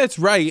think that's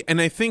right.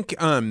 And I think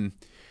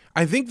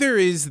there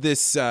is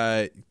this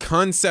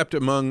concept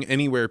among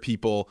Anywhere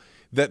people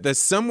that the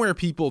Somewhere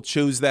people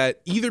chose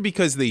that either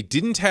because they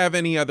didn't have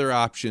any other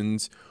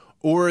options,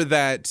 or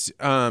that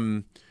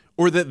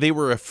they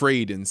were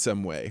afraid in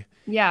some way.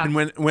 Yeah. And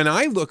when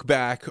I look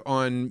back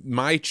on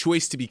my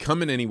choice to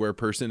become an Anywhere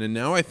person, and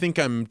now I think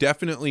I'm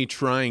definitely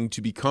trying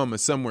to become a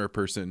Somewhere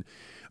person,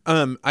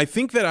 I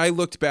think that I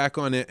looked back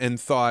on it and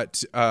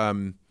thought,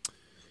 how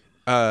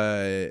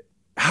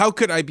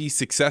could I be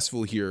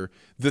successful here?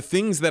 The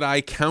things that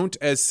I count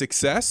as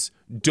success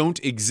don't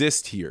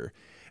exist here.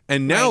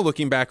 And now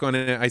looking back on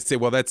it, I say,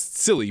 well, that's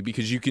silly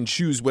because you can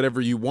choose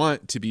whatever you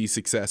want to be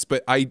success.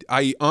 But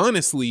I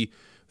honestly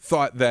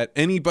thought that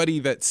anybody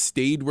that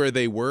stayed where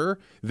they were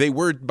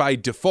by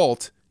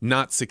default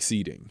not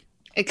succeeding.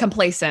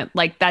 Complacent.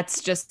 Like,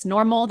 that's just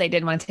normal. They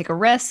didn't want to take a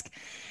risk.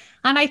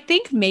 And I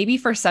think maybe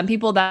for some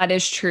people that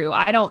is true.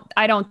 I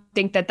don't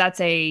think that that's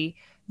a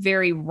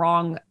very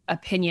wrong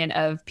opinion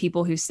of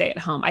people who stay at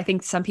home. I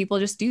think some people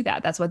just do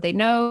that. That's what they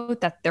know,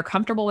 that they're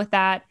comfortable with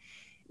that.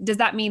 Does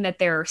that mean that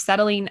they're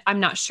settling? I'm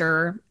not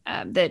sure.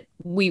 That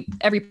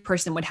every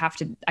person would have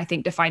to, I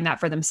think, define that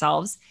for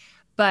themselves.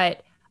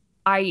 But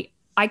I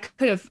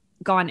could have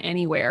gone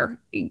anywhere.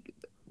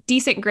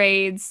 Decent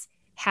grades,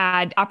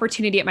 had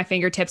opportunity at my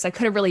fingertips. I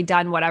could have really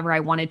done whatever I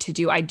wanted to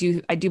do. I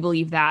do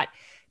believe that.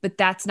 but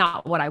that's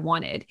not what I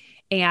wanted.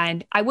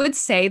 And I would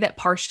say that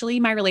partially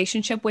my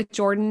relationship with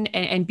Jordan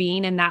and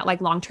being in that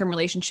like long-term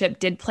relationship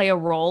did play a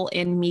role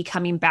in me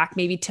coming back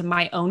maybe to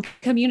my own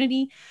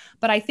community.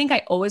 But I think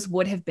I always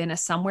would have been a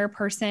somewhere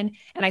person.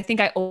 And I think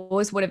I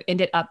always would have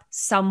ended up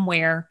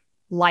somewhere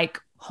like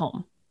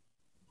home.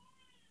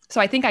 So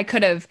I think I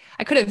could have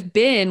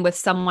been with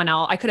someone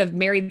else. I could have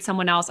married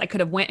someone else. I could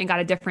have went and got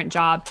a different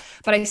job,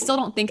 but I still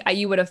don't think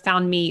you would have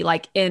found me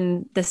like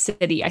in the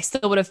city. I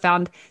still would have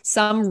found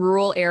some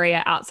rural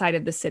area outside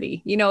of the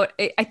city.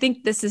 I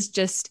think this is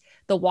just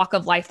the walk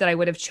of life that I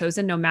would have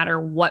chosen no matter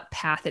what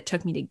path it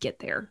took me to get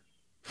there.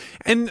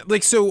 And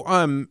like, so,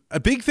 a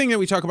big thing that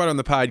we talk about on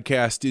the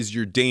podcast is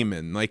your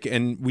daemon, like,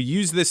 and we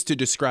use this to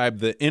describe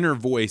the inner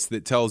voice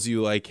that tells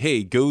you like,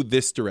 hey, go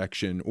this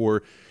direction,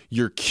 or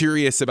you're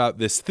curious about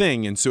this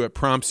thing. And so it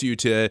prompts you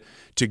to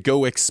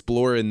go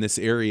explore in this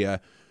area.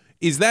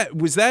 Was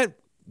that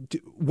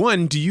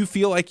one, do you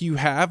feel like you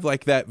have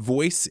like that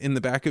voice in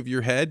the back of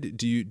your head?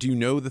 Do you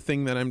know the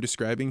thing that I'm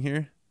describing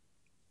here?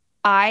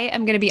 I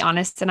am going to be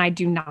honest, and I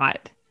do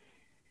not.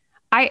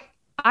 I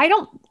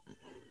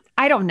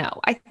don't know.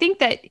 I think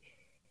that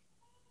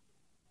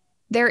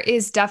there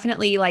is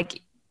definitely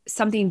like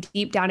something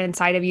deep down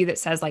inside of you that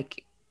says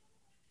like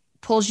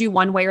pulls you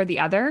one way or the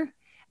other.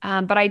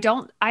 But I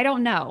don't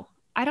know.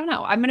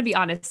 I'm going to be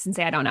honest and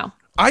say I don't know.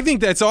 I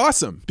think that's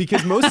awesome,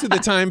 because most of the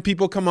time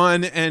people come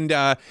on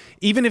and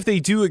even if they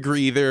do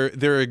agree,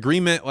 their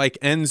agreement like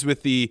ends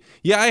with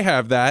yeah, I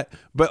have that,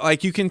 but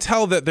like you can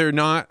tell that they're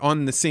not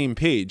on the same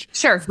page.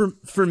 Sure.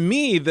 For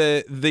me,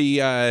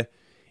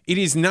 it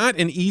is not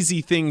an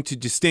easy thing to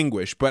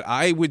distinguish, but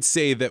I would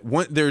say that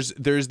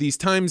there's these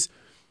times.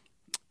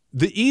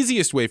 The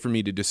easiest way for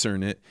me to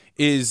discern it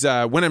is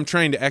when I'm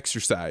trying to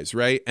exercise,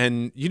 right?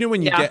 And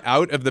when you get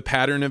out of the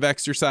pattern of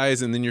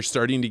exercise and then you're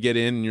starting to get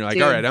in and you're like,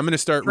 all right, I'm going to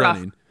start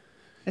running.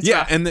 It's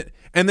rough.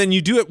 And then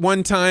you do it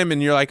one time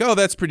and you're like, oh,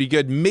 that's pretty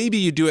good. Maybe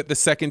you do it the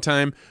second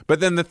time, but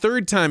then the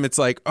third time it's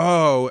like,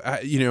 oh,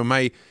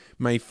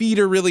 my feet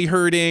are really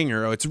hurting,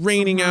 or it's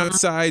raining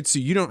outside, so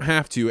you don't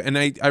have to. And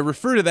I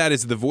refer to that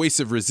as the voice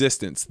of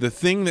resistance, the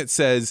thing that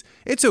says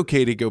it's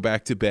okay to go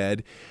back to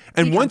bed.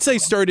 And once I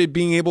started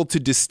being able to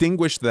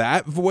distinguish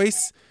that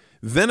voice,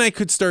 then I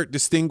could start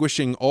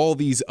distinguishing all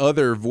these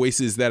other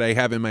voices that I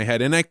have in my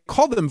head. And I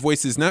call them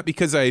voices not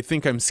because I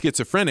think I'm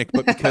schizophrenic,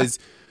 but because,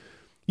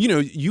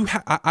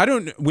 I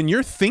don't, when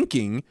you're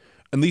thinking,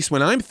 at least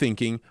when I'm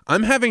thinking,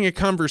 I'm having a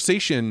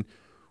conversation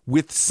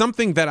with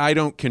something that I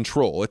don't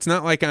control. It's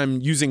not like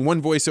I'm using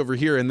one voice over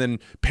here and then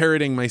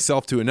parroting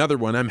myself to another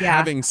one. I'm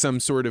having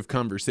some sort of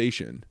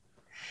conversation.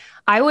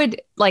 I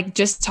would like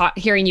just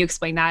hearing you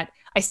explain that.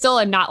 I still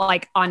am not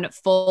like on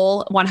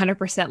full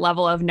 100%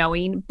 level of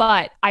knowing,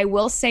 but I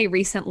will say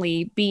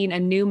recently being a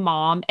new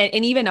mom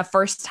and even a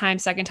first time,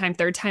 second time,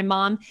 third time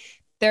mom,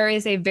 there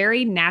is a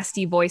very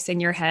nasty voice in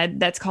your head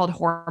that's called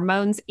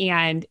hormones,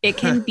 and it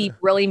can be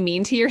really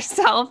mean to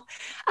yourself.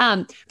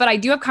 But I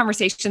do have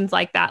conversations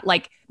like that.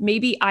 Like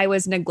maybe I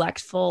was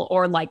neglectful,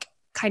 or like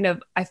kind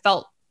of, I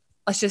felt,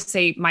 let's just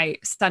say my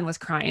son was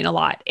crying a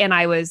lot and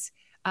I was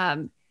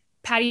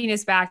patting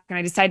his back, and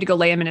I decided to go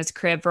lay him in his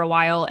crib for a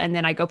while. And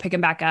then I go pick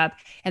him back up,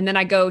 and then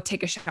I go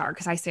take a shower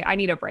because I say, I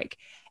need a break.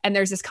 And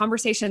there's this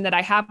conversation that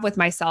I have with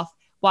myself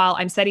while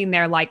I'm sitting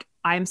there, like,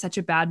 I'm such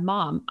a bad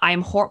mom. I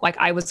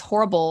was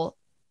horrible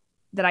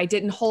that I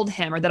didn't hold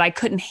him, or that I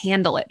couldn't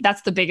handle it.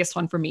 That's the biggest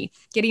one for me.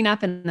 Getting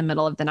up in the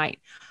middle of the night.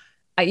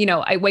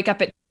 I wake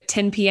up at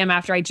 10 p.m.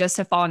 after I just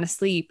have fallen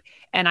asleep,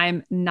 and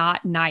I'm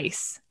not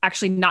nice.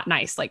 Actually, not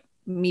nice. Like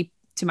me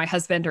to my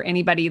husband or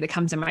anybody that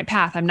comes in my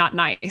path, I'm not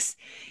nice.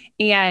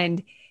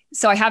 And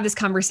so I have this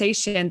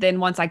conversation. Then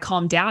once I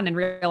calm down and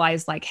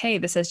realize like, hey,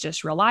 this is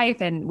just real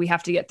life and we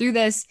have to get through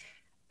this,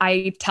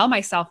 I tell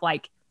myself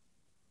like,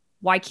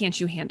 why can't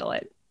you handle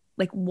it?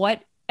 Like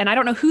what? And I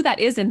don't know who that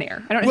is in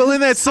there. I don't know. Well,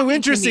 and that's so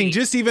interesting.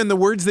 Just even the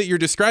words that you're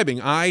describing,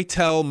 I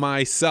tell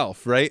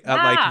myself, right?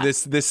 Like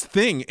this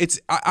thing.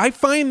 I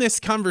find this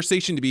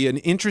conversation to be an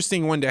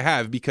interesting one to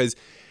have, because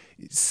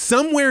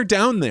somewhere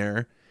down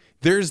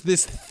there's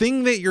this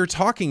thing that you're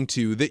talking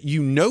to that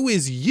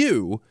is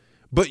you,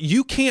 but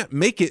you can't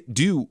make it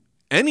do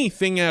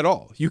anything at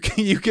all. You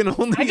can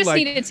only. I just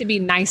need it to be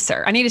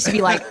nicer. I need it to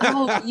be like,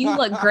 oh, you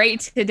look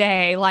great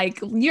today. Like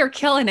you're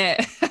killing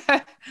it.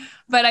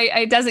 But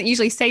it doesn't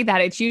usually say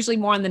that. It's usually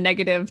more on the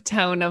negative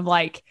tone of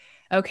like,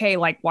 okay,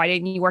 like why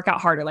didn't you work out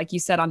harder? Like you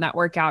said on that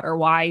workout, or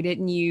why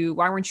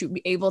weren't you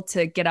able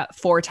to get up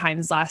 4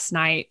 times last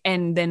night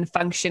and then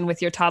function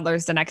with your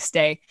toddlers the next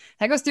day?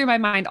 That goes through my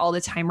mind all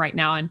the time right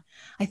now. And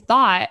I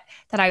thought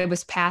that I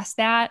was past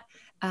that.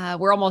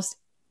 We're almost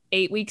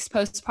 8 weeks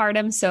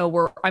postpartum.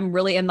 So I'm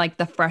really in like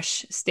the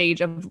fresh stage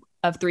of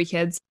 3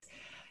 kids,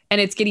 and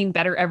it's getting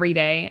better every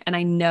day. And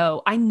I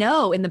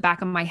know in the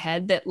back of my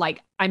head that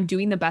like, I'm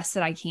doing the best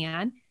that I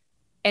can.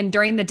 And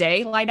during the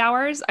day, light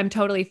hours, I'm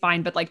totally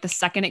fine. But like the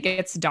second it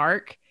gets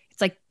dark,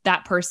 it's like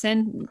that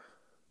person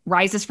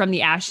rises from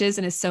the ashes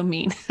and is so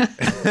mean.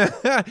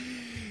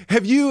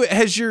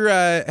 Has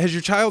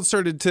your child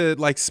started to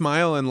like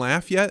smile and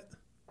laugh yet?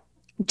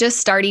 just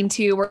starting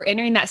to, we're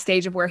entering that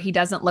stage of where he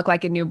doesn't look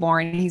like a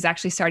newborn. He's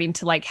actually starting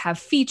to like have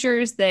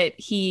features that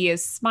he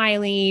is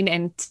smiling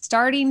and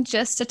starting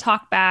just to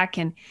talk back.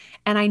 And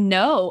I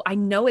know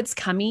it's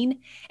coming.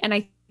 And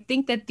I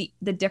think that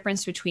the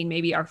difference between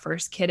maybe our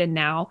first kid and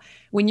now,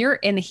 when you're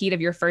in the heat of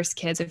your first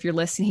kids, if you're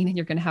listening and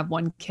you're going to have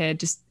one kid,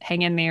 just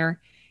hang in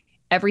there.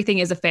 Everything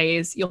is a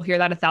phase. You'll hear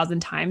that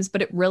 1,000 times,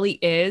 but it really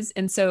is.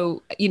 And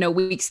so,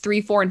 weeks 3,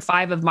 4, and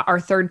 5 of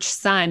our third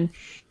son,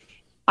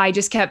 I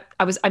felt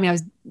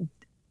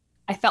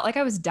like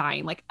I was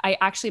dying. Like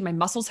my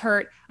muscles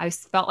hurt. I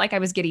felt like I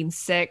was getting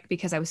sick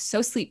because I was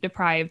so sleep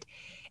deprived.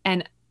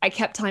 And I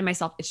kept telling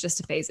myself, it's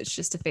just a phase. It's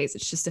just a phase.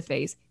 It's just a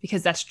phase,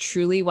 because that's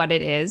truly what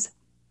it is.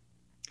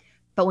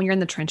 But when you're in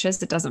the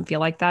trenches, it doesn't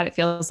feel like that. It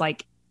feels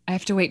like I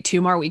have to wait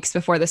 2 more weeks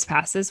before this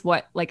passes.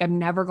 I'm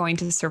never going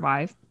to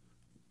survive.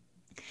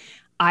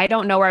 I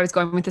don't know where I was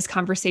going with this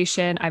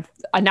conversation.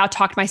 I now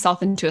talked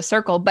myself into a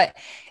circle, but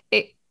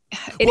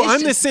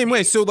I'm the same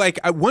way. So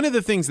one of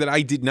the things that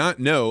I did not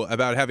know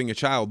about having a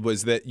child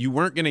was that you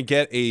weren't going to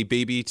get a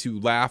baby to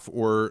laugh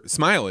or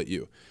smile at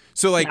you.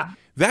 So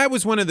that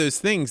was one of those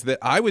things that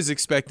I was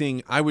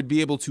expecting I would be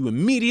able to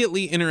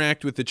immediately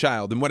interact with the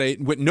child. And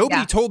what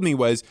nobody told me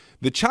was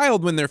the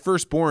child, when they're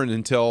first born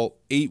until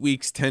 8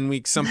 weeks, 10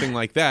 weeks, something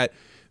like that,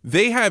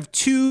 they have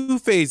 2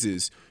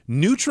 phases,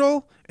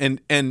 neutral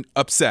and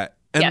upset.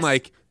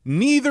 And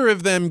neither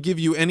of them give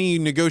you any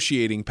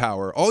negotiating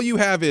power. All you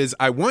have is,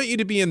 I want you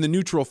to be in the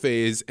neutral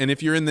phase, and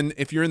if you're in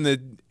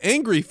the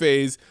angry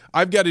phase,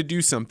 I've got to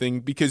do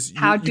something, because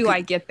how do I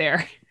get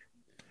there?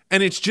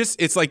 And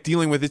it's like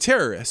dealing with a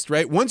terrorist,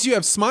 right? Once you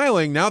have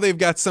smiling, now they've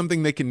got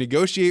something they can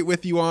negotiate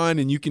with you on,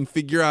 and you can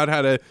figure out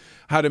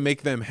how to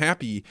make them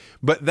happy.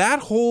 But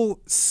that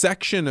whole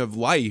section of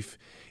life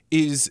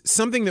is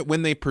something that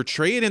when they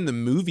portray it in the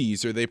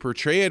movies or they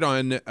portray it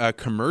on a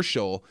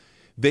commercial,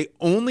 they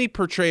only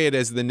portray it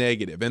as the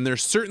negative. And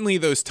there's certainly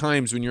those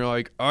times when you're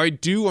like, I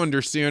do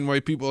understand why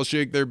people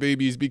shake their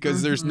babies,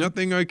 because there's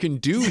nothing I can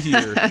do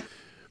here.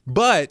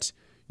 But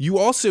you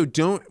also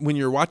don't, when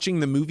you're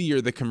watching the movie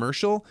or the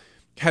commercial,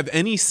 have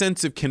any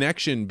sense of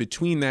connection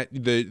between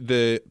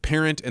the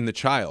parent and the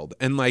child.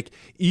 And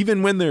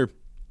even when they're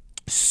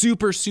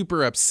super,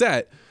 super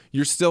upset,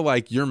 you're still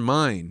like, you're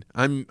mine.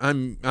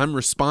 I'm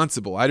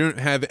responsible. I don't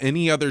have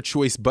any other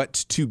choice but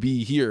to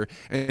be here.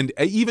 And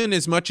even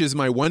as much as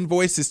my one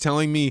voice is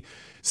telling me,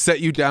 set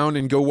you down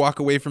and go walk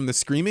away from the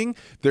screaming,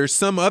 there's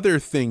some other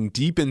thing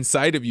deep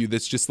inside of you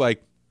that's just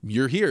like,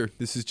 you're here.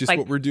 This is just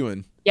what we're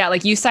doing. Yeah,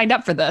 you signed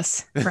up for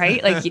this,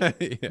 right?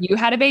 You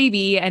had a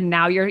baby, and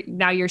now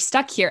you're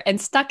stuck here. And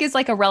stuck is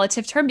a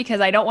relative term,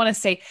 because I don't want to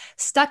say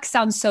stuck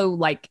sounds so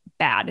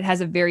bad. It has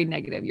a very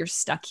negative. You're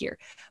stuck here.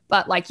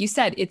 But like you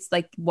said, it's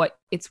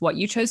what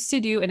you chose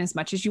to do. And as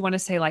much as you want to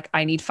say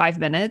I need 5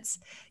 minutes,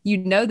 you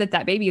know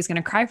that baby is going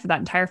to cry for that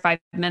entire 5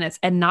 minutes,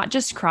 and not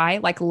just cry,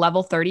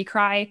 level 30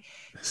 cry,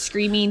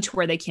 screaming to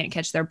where they can't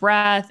catch their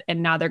breath.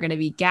 And now they're going to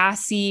be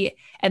gassy.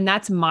 And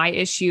that's my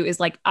issue, is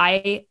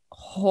I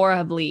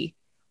horribly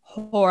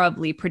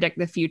predict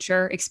the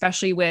future,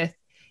 especially with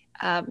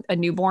a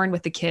newborn,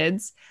 with the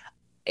kids.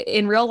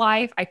 In real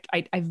life,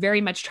 I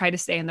very much try to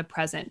stay in the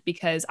present,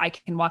 because I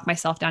can walk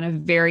myself down a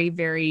very,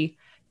 very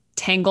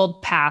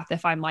tangled path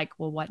if I'm like,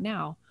 well, what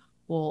now?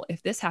 Well,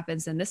 if this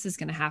happens, then this is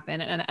going to happen.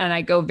 And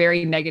I go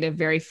very negative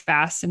very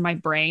fast in my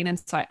brain. And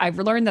so I've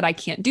learned that I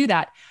can't do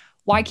that.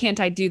 Why can't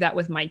I do that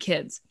with my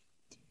kids?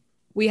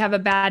 We have a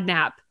bad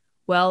nap.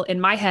 Well, in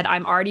my head,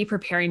 I'm already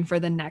preparing for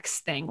the next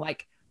thing.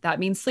 That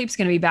means sleep's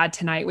going to be bad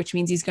tonight, which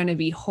means he's going to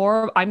be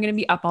horrible. I'm going to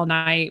be up all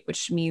night,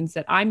 which means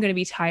that I'm going to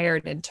be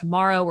tired. And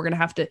tomorrow we're going to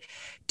have to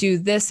do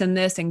this and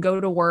this and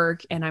go to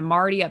work. And I'm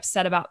already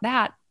upset about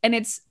that. And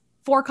it's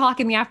 4:00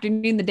 in the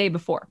afternoon the day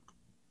before.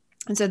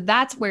 And so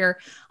that's where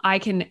I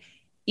can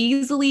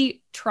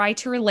easily try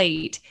to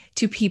relate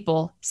to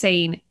people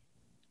saying,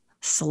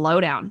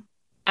 slow down.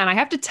 And I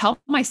have to tell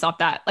myself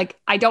that.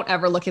 I don't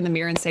ever look in the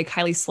mirror and say,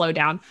 Kylie, slow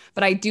down.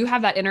 But I do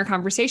have that inner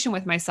conversation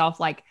with myself,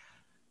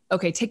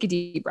 okay, take a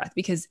deep breath,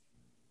 because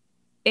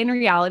in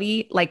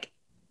reality,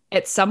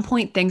 at some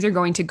point things are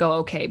going to go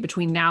okay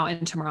between now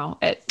and tomorrow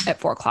at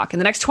 4:00. In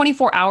the next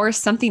 24 hours,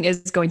 something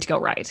is going to go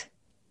right.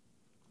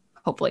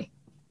 Hopefully.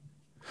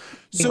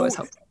 So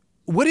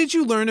what did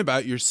you learn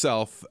about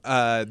yourself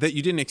that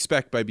you didn't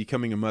expect by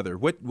becoming a mother?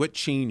 What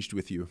changed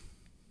with you?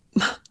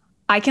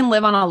 I can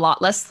live on a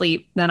lot less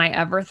sleep than I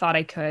ever thought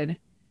I could.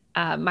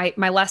 My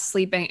less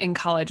sleep in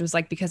college was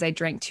because I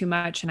drank too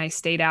much and I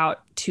stayed out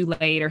too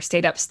late or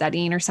stayed up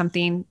studying or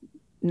something,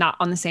 not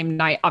on the same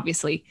night,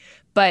 obviously,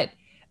 but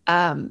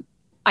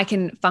I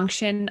can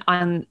function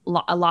on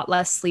a lot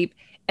less sleep,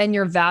 and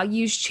your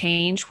values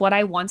change. What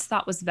I once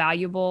thought was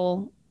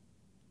valuable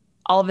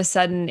all of a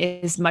sudden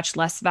is much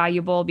less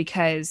valuable,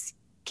 because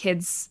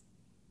kids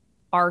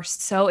are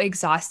so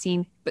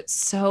exhausting, but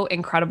so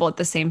incredible at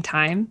the same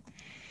time.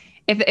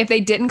 If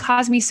they didn't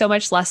cause me so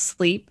much less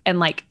sleep and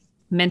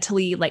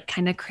mentally like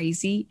kind of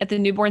crazy at the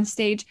newborn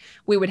stage,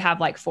 we would have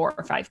like 4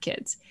 or 5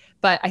 kids.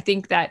 But I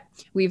think that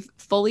we've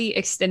fully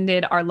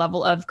extended our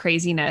level of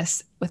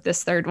craziness with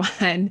this third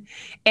one.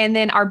 And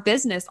then our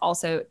business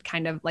also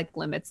kind of like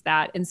limits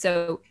that. And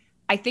so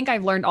I think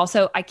I've learned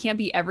also, I can't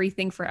be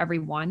everything for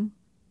everyone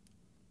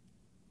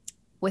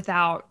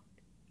without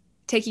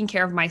taking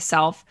care of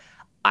myself.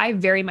 I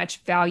very much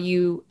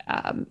value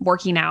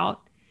working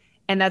out,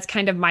 and that's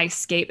kind of my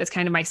escape. That's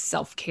kind of my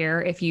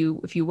self-care, if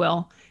you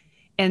will.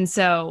 And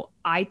so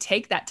I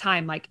take that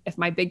time. Like if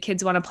my big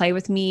kids want to play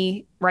with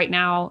me right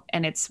now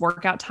and it's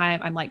workout time,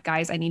 I'm like,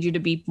 guys, I need you to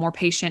be more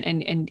patient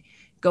and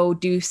go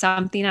do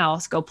something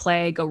else, go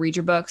play, go read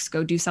your books,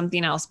 go do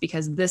something else,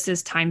 because this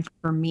is time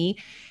for me.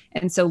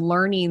 And so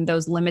learning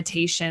those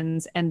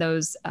limitations and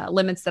those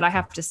limits that I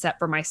have to set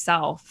for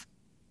myself,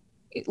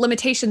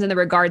 limitations in the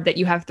regard that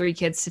you have 3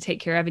 kids to take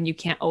care of and you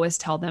can't always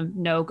tell them,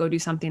 no, go do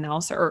something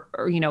else, or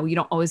you know, you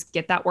don't always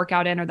get that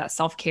workout in or that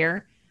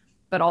self-care,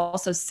 but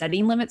also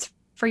setting limits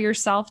for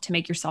yourself to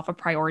make yourself a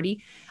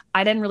priority.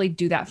 I didn't really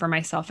do that for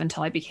myself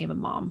until I became a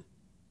mom.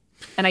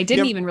 And I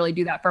didn't even really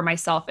do that for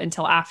myself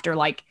until after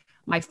like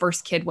my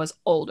first kid was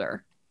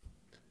older.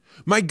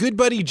 My good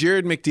buddy,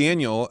 Jared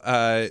McDaniel,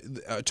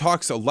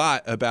 talks a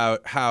lot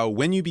about how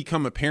when you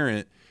become a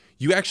parent,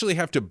 you actually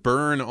have to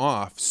burn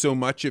off so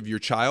much of your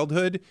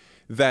childhood,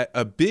 that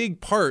a big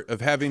part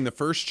of having the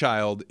first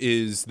child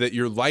is that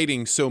you're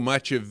lighting so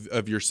much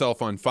of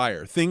yourself on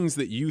fire. Things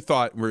that you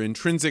thought were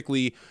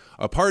intrinsically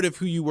a part of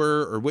who you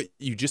were or what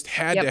you just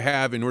had to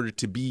have in order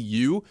to be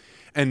you.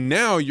 And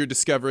now you're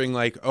discovering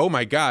like, oh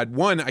my God,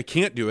 1, I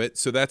can't do it,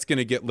 so that's going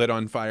to get lit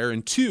on fire.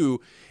 And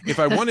 2, if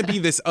I want to be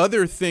this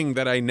other thing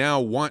that I now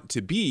want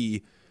to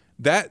be,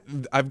 that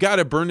I've got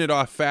to burn it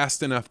off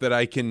fast enough that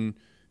I can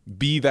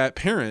be that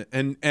parent.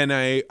 And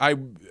I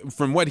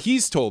from what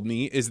he's told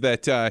me is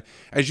that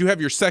as you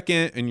have your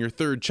second and your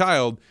third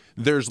child,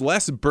 there's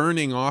less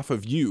burning off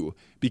of you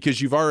because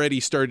you've already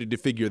started to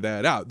figure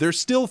that out. There's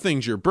still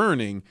things you're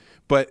burning,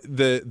 but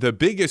the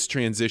biggest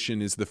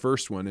transition is the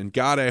first one. And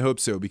God, I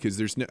hope so, because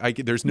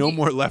there's no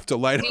more left to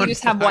light on fire. Do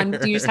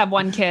you just have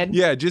one kid?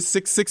 Yeah, just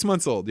six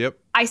months old. Yep.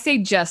 I say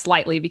just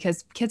lightly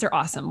because kids are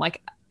awesome.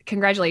 Like,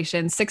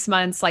 congratulations, 6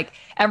 months, like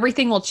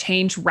everything will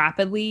change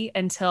rapidly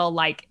until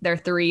like they're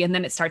 3, and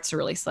then it starts to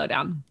really slow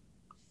down.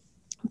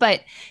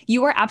 But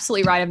you are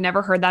absolutely right. I've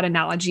never heard that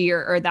analogy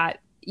or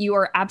that you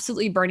are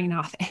absolutely burning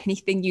off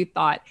anything you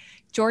thought.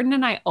 Jordan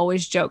and I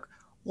always joke,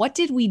 what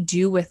did we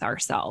do with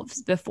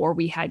ourselves before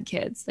we had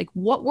kids? Like,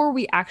 what were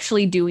we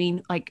actually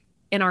doing like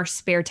in our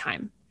spare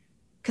time?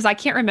 Because I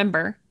can't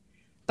remember,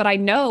 but I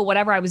know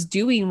whatever I was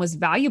doing was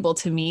valuable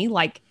to me.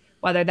 Like,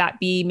 whether that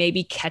be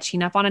maybe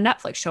catching up on a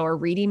Netflix show or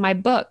reading my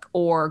book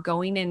or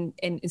going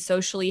and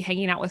socially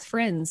hanging out with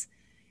friends.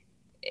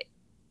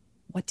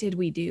 What did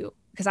we do?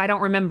 Because I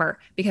don't remember,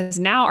 because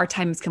now our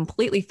time is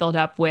completely filled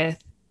up with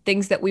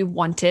things that we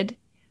wanted,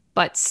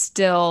 but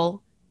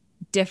still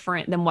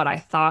different than what I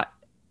thought,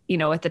 you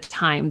know, at the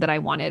time that I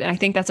wanted. And I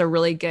think that's a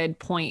really good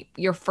point.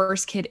 Your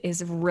first kid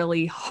is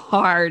really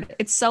hard.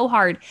 It's so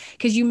hard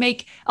because you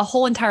make a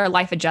whole entire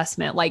life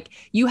adjustment. Like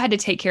you had to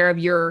take care of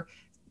your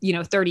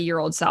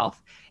 30-year-old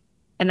self.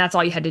 And that's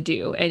all you had to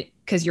do,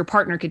 because your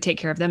partner could take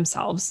care of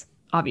themselves,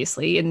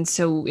 obviously. And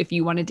so if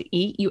you wanted to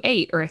eat, you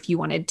ate, or if you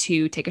wanted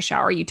to take a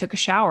shower, you took a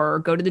shower or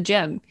go to the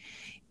gym.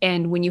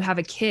 And when you have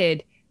a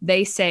kid,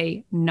 they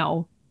say,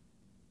 no,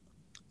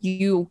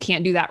 you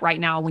can't do that right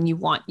now when you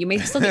want. You may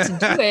still get to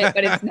do it,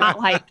 but it's not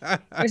like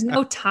there's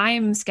no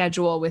time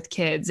schedule with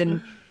kids.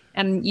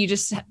 And you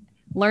just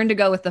learn to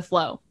go with the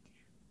flow.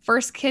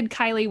 First kid,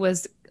 Kylie,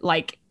 was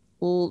like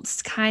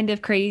kind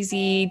of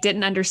crazy,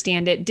 didn't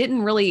understand it,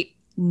 didn't really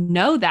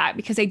know that,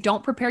 because they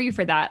don't prepare you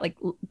for that. Like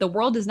the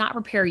world does not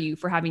prepare you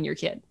for having your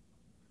kid.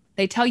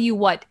 They tell you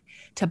what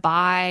to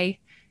buy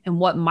and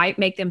what might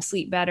make them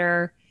sleep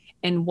better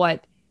and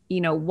what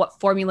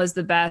formula is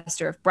the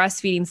best, or if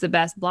breastfeeding's the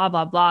best, blah,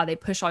 blah, blah. They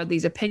push all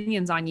these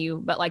opinions on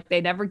you, but like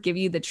they never give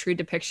you the true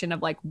depiction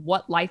of like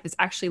what life is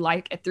actually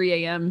like at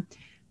 3 a.m.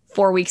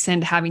 4 weeks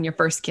into having your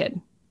first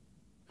kid.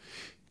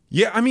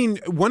 Yeah, I mean,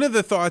 one of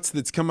the thoughts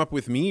that's come up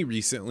with me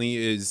recently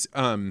is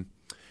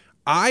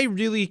I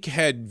really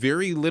had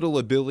very little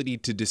ability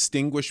to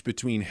distinguish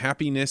between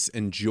happiness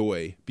and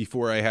joy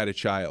before I had a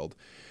child.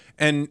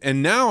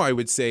 And now I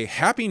would say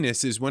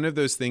happiness is one of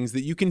those things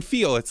that you can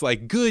feel. It's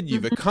like good,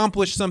 you've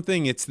accomplished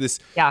something. It's this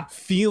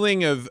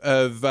feeling of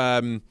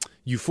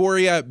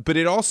euphoria, but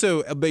it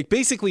also, like,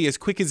 basically as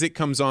quick as it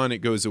comes on, it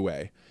goes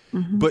away.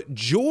 Mm-hmm. But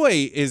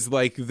joy is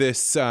like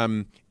this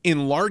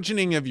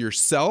enlarging of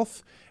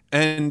yourself.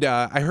 And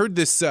I heard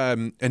this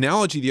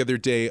analogy the other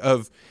day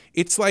of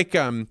it's like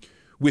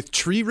with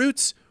tree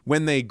roots,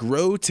 when they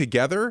grow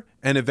together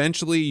and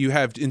eventually you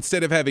have,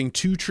 instead of having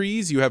 2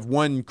 trees, you have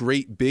one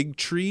great big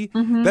tree.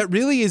 Mm-hmm. That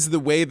really is the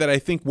way that I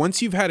think once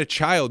you've had a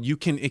child, you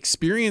can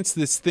experience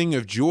this thing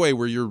of joy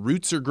where your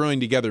roots are growing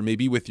together,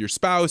 maybe with your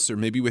spouse or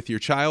maybe with your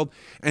child,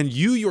 and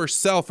you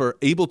yourself are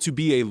able to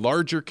be a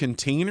larger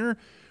container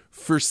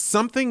for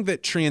something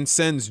that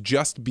transcends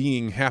just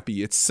being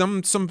happy. It's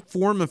some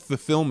form of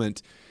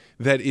fulfillment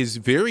that is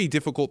very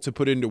difficult to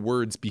put into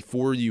words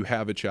before you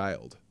have a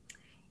child.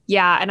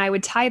 Yeah, and I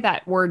would tie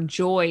that word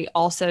joy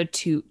also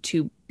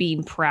to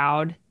being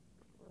proud.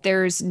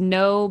 There's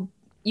no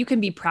You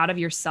can be proud of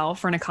yourself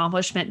for an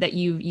accomplishment that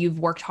you've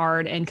worked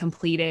hard and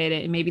completed,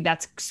 and maybe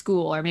that's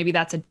school, or maybe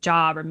that's a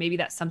job, or maybe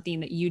that's something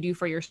that you do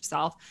for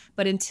yourself.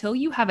 But until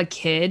you have a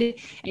kid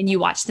and you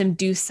watch them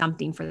do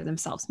something for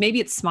themselves, maybe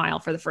it's smile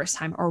for the first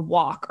time, or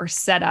walk, or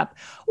set up,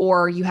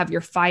 or you have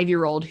your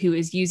 5-year-old who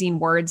is using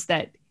words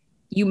that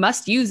you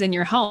must use in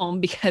your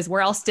home because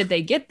where else did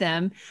they get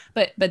them?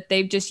 But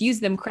they've just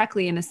used them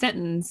correctly in a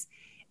sentence.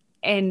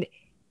 And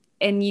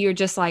you're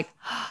just like,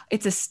 oh,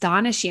 it's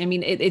astonishing. I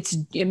mean,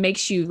 it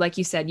makes you, like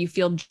you said, you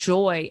feel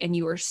joy and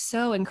you are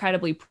so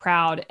incredibly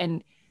proud.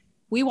 And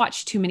we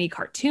watch too many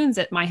cartoons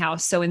at my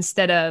house. So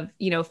instead of,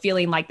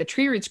 feeling like the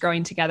tree roots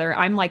growing together,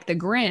 I'm like the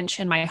Grinch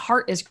and my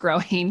heart is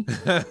growing,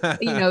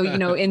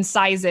 in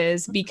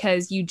sizes,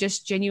 because you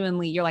just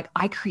genuinely, you're like,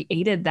 I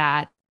created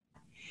that.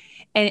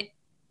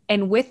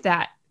 And with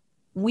that,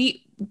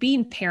 we,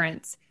 being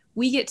parents,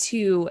 we get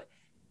to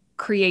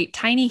create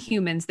tiny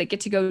humans that get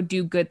to go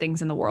do good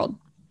things in the world.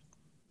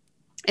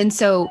 And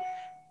so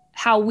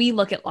how we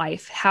look at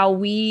life, how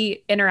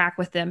we interact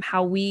with them,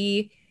 how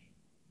we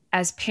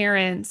as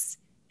parents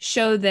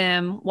show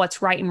them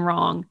what's right and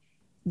wrong,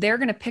 they're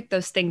going to pick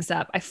those things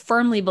up. I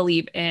firmly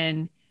believe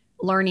in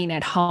learning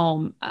at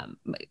home.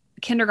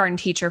 Kindergarten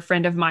teacher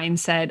friend of mine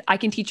said, I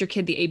can teach your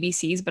kid the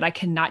ABCs, but I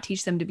cannot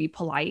teach them to be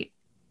polite.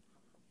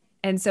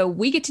 And so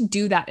we get to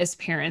do that as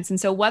parents.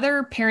 And so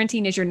whether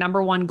parenting is your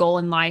number one goal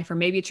in life, or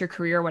maybe it's your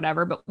career or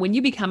whatever, but when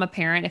you become a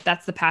parent, if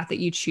that's the path that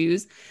you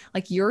choose,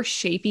 like, you're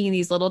shaping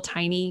these little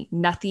tiny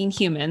nothing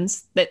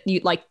humans that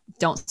you like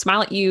don't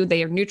smile at you.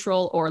 They are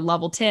neutral or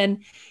level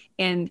 10.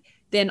 And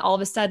then all of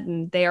a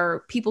sudden they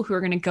are people who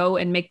are going to go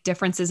and make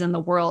differences in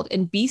the world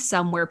and be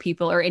somewhere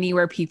people or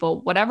anywhere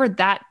people, whatever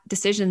that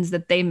decisions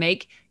that they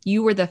make,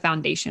 you were the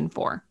foundation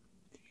for.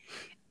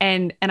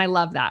 And I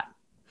love that.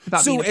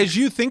 So as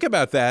you think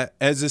about that,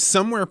 as a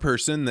somewhere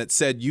person that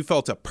said you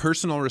felt a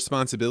personal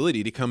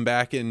responsibility to come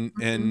back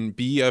and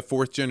be a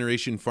 4th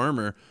generation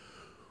farmer,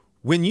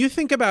 when you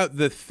think about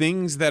the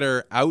things that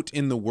are out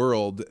in the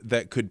world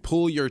that could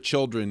pull your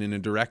children in a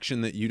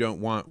direction that you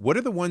don't want, what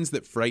are the ones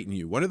that frighten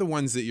you? What are the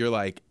ones that you're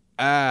like,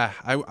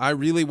 I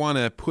really want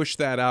to push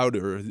that out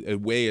or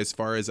away as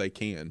far as I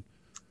can?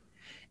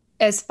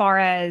 As far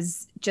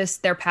as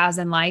just their paths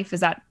in life,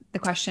 is that the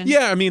question?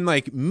 Yeah, I mean,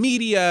 like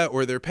media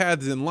or their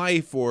paths in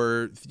life,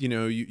 or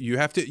you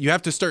have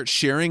to start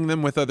sharing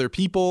them with other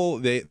people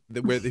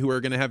who are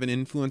going to have an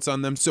influence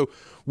on them. So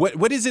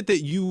what is it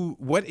that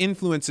what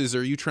influences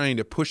are you trying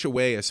to push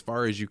away as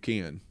far as you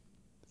can?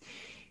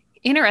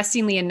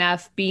 Interestingly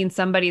enough, being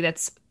somebody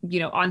that's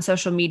on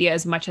social media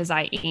as much as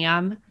I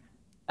am,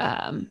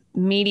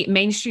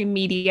 mainstream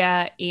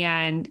media,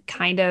 and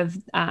kind of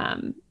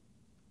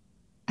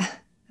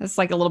it's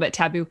like a little bit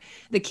taboo.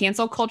 The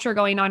cancel culture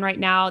going on right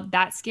now,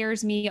 that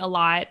scares me a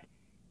lot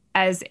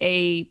as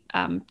a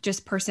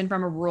just person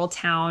from a rural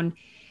town.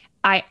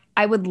 I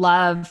would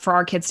love for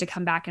our kids to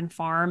come back and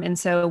farm. And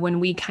so when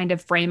we kind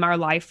of frame our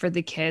life for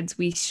the kids,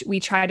 we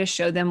try to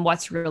show them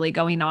what's really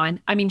going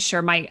on. I mean,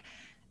 sure, my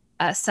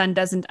son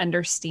doesn't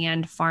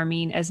understand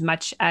farming as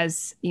much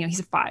as, he's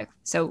 5.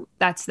 So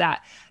that's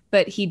that.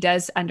 But he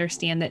does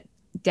understand that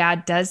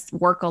dad does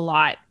work a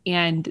lot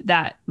and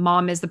that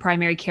mom is the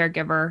primary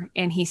caregiver,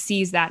 and he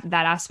sees that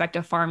aspect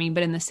of farming.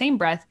 But in the same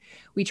breath,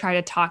 we try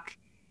to talk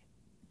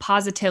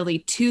positively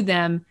to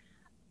them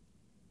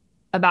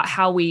about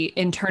how we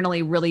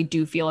internally really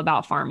do feel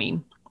about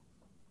farming.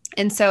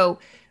 And so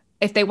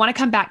if they want to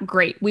come back,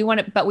 great.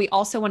 But we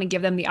also want to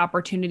give them the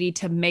opportunity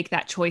to make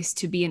that choice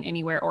to be an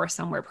anywhere or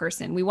somewhere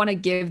person. We want to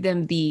give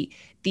them the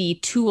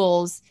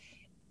tools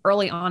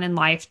early on in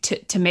life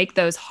to make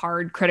those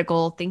hard,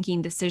 critical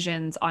thinking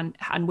decisions on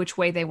which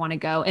way they want to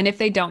go. And if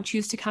they don't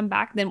choose to come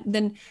back,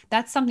 then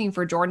that's something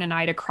for Jordan and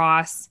I to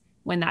cross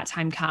when that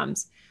time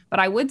comes. But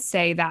I would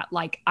say that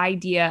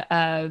idea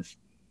of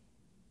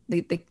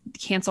the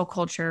cancel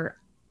culture,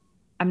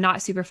 I'm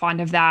not super fond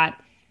of that,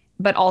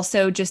 but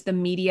also just the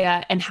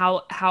media and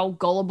how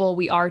gullible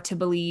we are to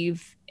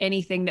believe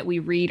anything that we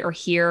read or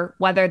hear,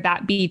 whether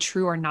that be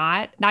true or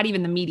not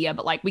even the media,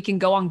 but we can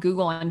go on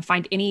Google and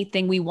find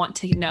anything we want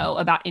to know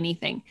about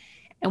anything.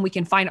 And we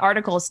can find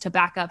articles to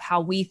back up how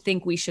we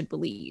think we should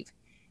believe,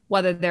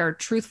 whether they're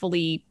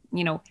truthfully,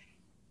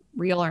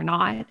 real or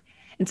not.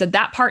 And so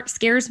that part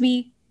scares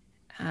me.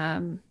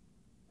 Did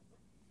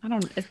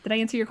I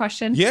answer your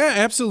question? Yeah,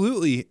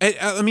 absolutely.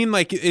 I mean,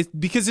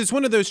 because it's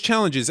one of those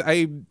challenges.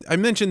 I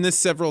mentioned this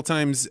several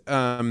times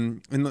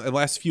in the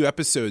last few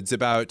episodes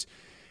about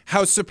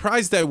how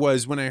surprised I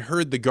was when I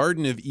heard the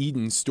Garden of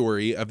Eden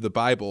story of the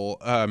Bible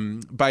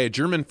by a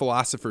German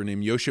philosopher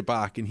named Joseph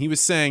Bach. And he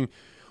was saying,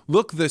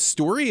 look, the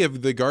story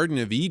of the Garden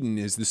of Eden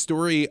is the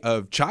story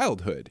of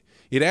childhood.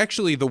 it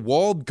actually, the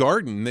walled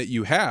garden that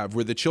you have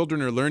where the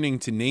children are learning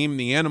to name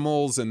the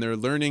animals and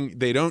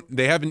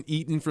they haven't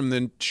eaten from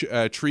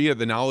the tree of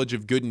the knowledge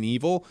of good and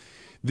evil.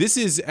 This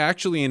is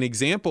actually an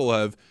example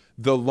of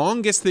the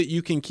longest that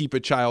you can keep a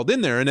child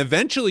in there. And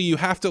eventually you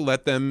have to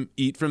let them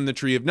eat from the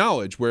tree of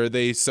knowledge, where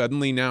they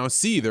suddenly now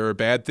see there are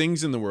bad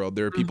things in the world.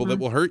 There are people that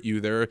will hurt you.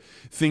 There are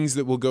things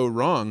that will go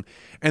wrong.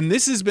 And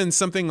this has been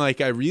something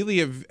like I really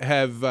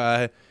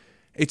have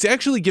it's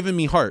actually given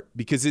me heart,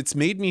 because it's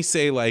made me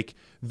say, like,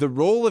 the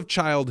role of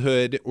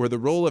childhood, or the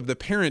role of the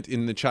parent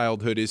in the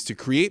childhood, is to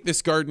create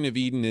this Garden of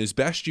Eden as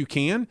best you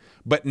can,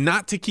 but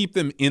not to keep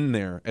them in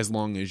there as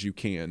long as you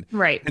can.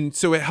 Right. And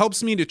so it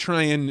helps me to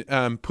try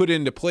and put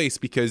into place,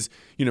 because,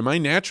 my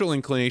natural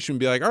inclination would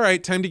be like, all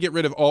right, time to get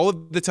rid of all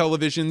of the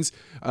televisions.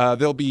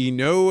 There'll be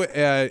no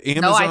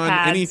Amazon, no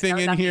iPads, anything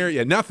in nothing. here.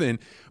 Yeah, nothing.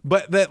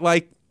 But that,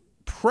 like,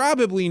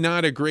 probably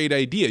not a great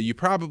idea. You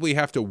probably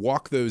have to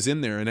walk those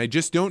in there. And I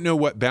just don't know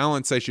what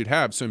balance I should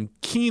have. So I'm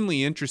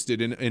keenly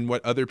interested in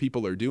what other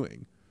people are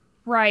doing.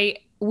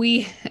 Right.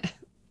 We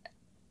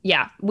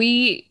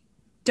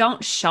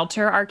don't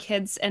shelter our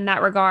kids in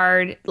that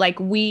regard. Like,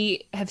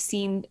 we have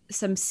seen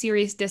some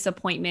serious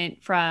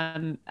disappointment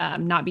from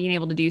not being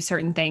able to do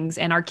certain things.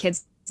 And our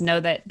kids know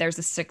that there's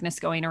a sickness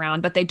going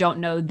around, but they don't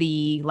know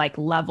the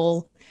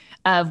level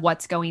of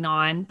what's going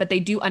on, but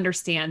they do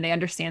understand. They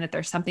understand that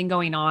there's something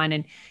going on,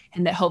 and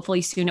that hopefully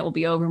soon it will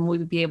be over and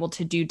we'll be able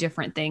to do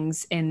different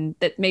things, and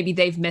that maybe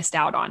they've missed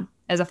out on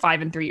as a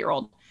 5 and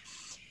 3-year-old.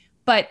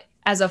 But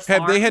as a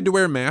farm, have they had to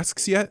wear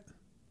masks yet?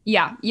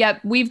 Yeah.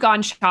 We've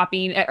gone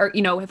shopping, or,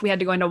 if we had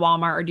to go into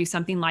Walmart or do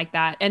something like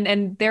that.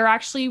 And they're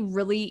actually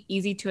really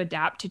easy to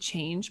adapt to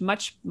change,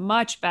 much,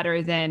 much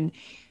better than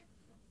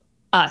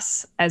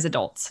us as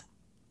adults.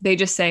 They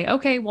just say,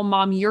 okay, well,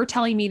 Mom, you're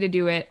telling me to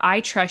do it.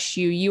 I trust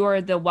you. You are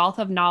the wealth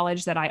of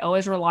knowledge that I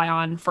always rely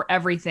on for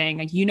everything.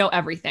 Like, you know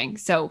everything.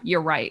 So you're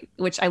right,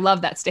 which I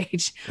love that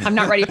stage. I'm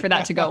not ready for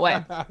that to go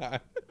away.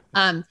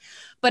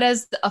 But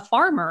as a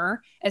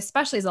farmer,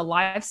 especially as a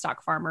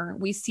livestock farmer,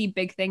 we see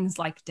big things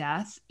like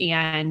death,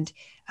 and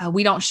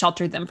we don't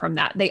shelter them from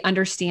that. They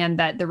understand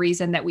that the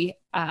reason that we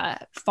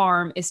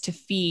farm is to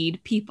feed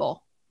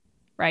people.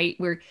 Right?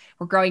 We're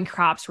growing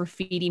crops, we're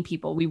feeding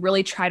people. We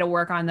really try to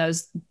work on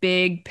those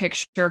big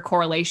picture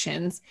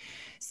correlations.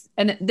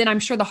 And then I'm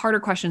sure the harder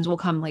questions will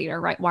come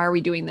later, right? Why are we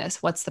doing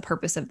this? What's the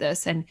purpose of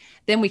this? And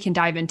then we can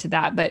dive into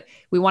that, but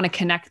we want to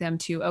connect them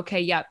to,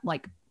 okay, yeah,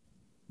 like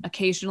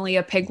occasionally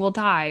a pig will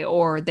die,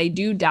 or they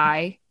do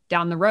die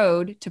down the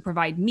road to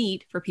provide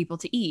meat for people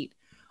to eat,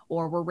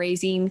 or we're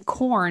raising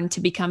corn to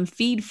become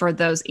feed for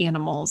those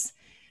animals.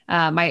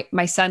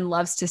 My son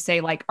loves to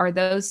say, like, are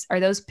those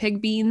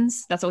pig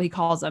beans? That's what he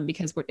calls them,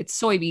 because it's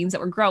soybeans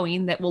that we're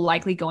growing that will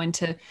likely go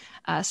into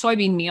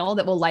soybean meal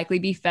that will likely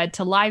be fed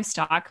to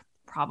livestock,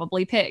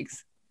 probably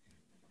pigs.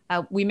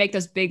 We make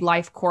those big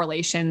life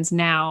correlations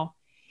now,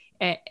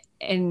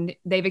 and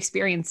they've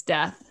experienced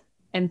death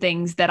and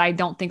things that I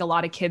don't think a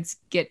lot of kids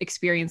get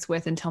experience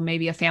with until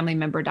maybe a family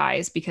member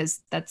dies,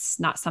 because that's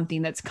not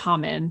something that's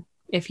common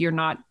if you're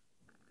not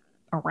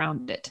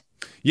around it.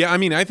 Yeah, I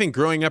mean, I think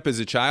growing up as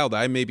a child,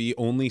 I maybe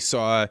only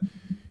saw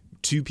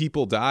 2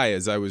 people die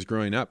as I was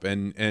growing up.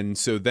 And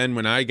so then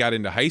when I got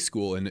into high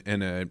school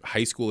and a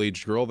high school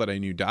aged girl that I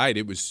knew died,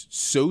 it was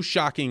so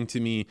shocking to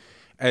me,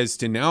 as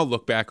to now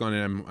look back on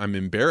it, I'm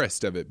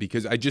embarrassed of it,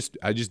 because I just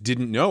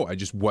didn't know. I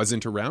just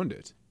wasn't around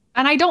it.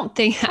 And I don't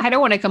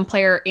want to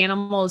compare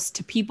animals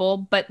to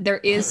people, but there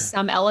is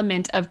some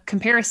element of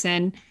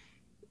comparison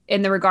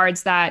in the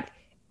regards that,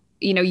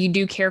 you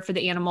do care for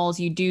the animals,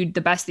 you do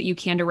the best that you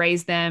can to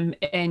raise them,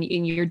 and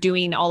you're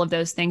doing all of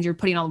those things. You're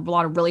putting a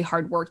lot of really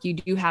hard work. You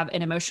do have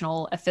an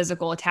emotional, a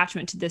physical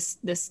attachment to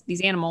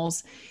these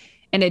animals.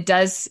 And it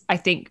does, I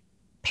think,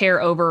 pair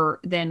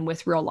over then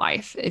with real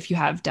life. If you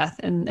have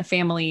death in a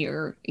family,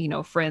 or,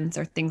 friends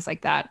or things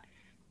like that,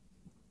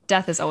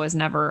 death is always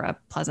never a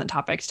pleasant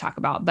topic to talk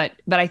about. But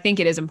I think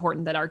it is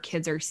important that our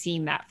kids are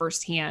seeing that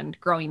firsthand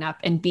growing up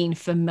and being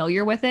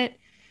familiar with it,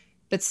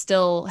 but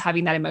still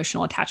having that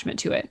emotional attachment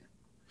to it.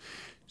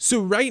 So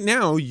right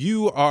now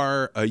you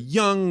are a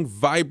young,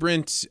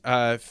 vibrant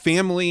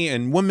family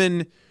and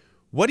woman.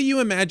 What do you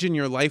imagine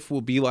your life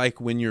will be like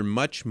when you're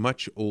much,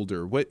 much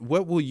older? What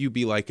will you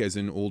be like as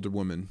an older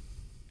woman?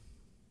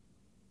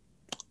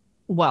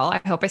 Well,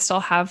 I hope I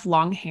still have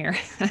long hair.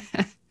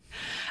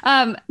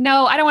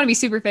 No, I don't want to be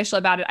superficial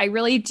about it. I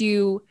really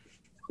do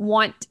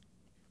want,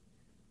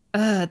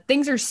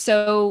 things are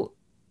so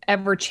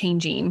ever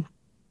changing,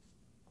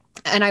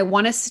 and I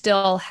want to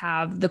still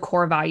have the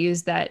core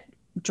values that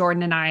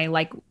Jordan and I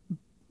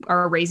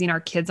are raising our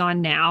kids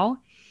on now.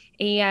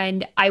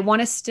 And I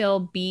want to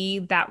still be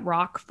that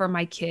rock for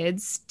my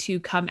kids to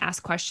come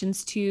ask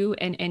questions to,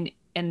 and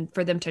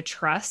for them to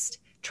trust.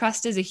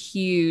 Trust is a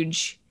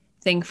huge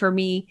thing for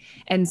me.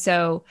 And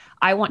so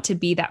I want to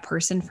be that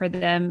person for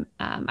them.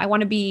 I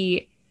want to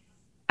be.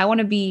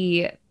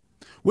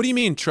 What do you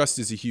mean trust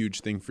is a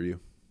huge thing for you?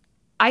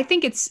 I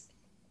think it's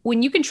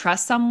when you can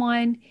trust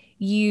someone,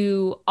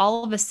 you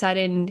all of a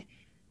sudden,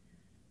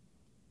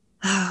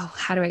 Oh,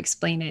 how do I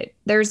explain it?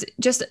 There's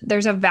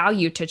a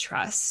value to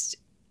trust.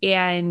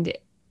 And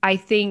I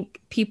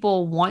think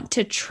people want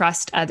to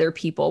trust other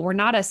people. We're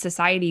not a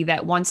society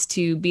that wants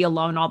to be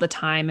alone all the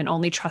time and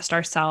only trust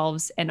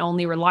ourselves and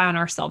only rely on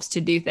ourselves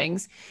to do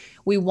things.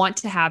 We want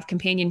to have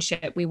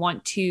companionship. We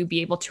want to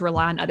be able to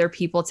rely on other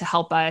people to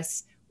help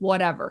us,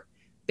 whatever,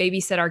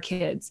 babysit our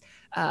kids,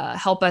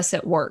 help us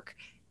at work,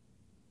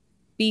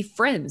 be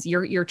friends.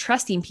 You're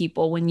trusting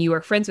people when you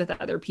are friends with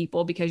other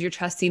people because you're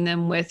trusting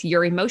them with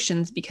your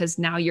emotions because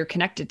now you're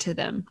connected to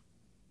them.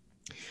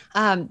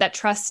 That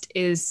trust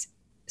is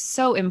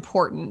so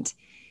important.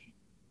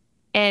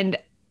 And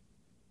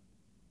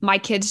my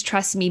kids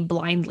trust me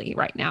blindly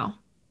right now.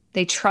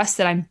 They trust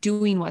that I'm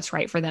doing what's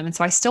right for them. And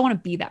so I still want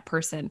to be that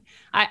person.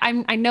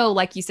 I know,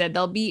 like you said,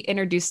 they'll be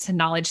introduced to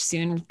knowledge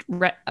soon.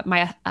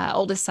 My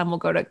oldest son will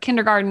go to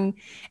kindergarten,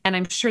 and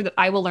I'm sure that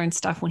I will learn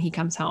stuff when he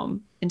comes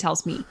home and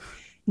tells me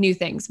new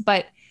things.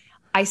 But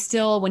I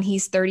still, when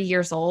he's 30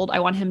 years old, I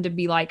want him to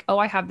be like, oh,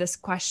 I have this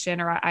question,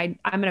 or I'm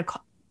going to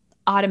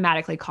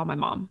automatically call my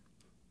mom.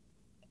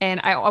 And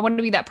I want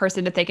to be that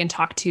person that they can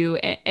talk to.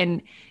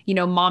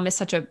 Mom is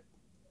such a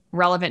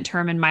relevant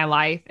term in my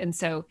life. And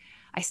so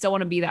I still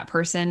want to be that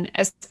person.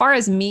 As far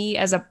as me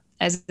as an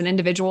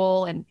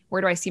individual and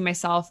where do I see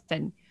myself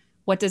and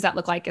what does that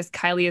look like as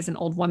Kylie as an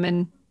old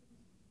woman?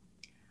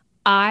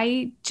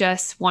 I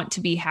just want to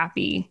be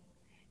happy.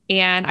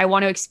 And I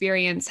want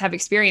to have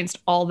experienced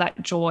all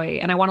that joy.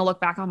 And I want to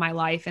look back on my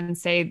life and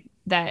say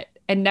that,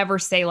 and never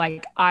say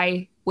like,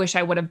 I wish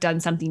I would have done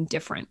something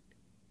different.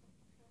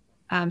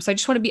 So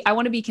I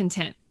want to be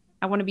content.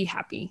 I want to be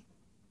happy.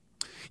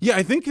 Yeah,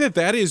 I think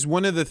that is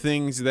one of the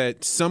things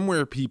that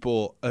somewhere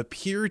people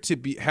appear to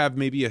have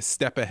maybe a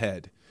step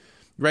ahead,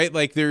 right?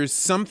 Like there's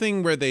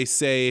something where they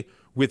say,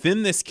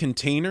 within this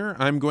container,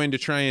 I'm going to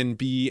try and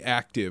be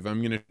active. I'm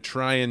going to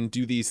try and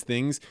do these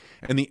things.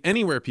 And the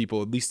anywhere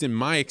people, at least in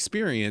my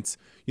experience,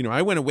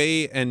 I went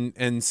away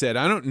and said,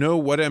 I don't know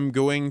what I'm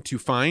going to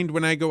find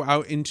when I go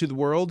out into the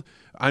world.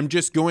 I'm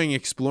just going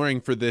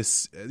exploring for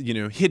this,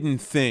 hidden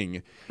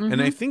thing. Mm-hmm.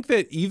 And I think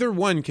that either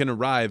one can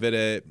arrive at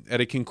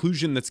a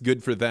conclusion that's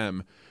good for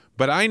them.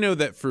 But I know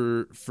that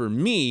for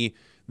me,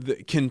 the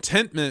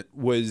contentment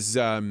was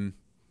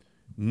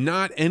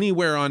not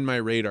anywhere on my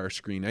radar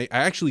screen. I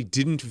actually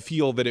didn't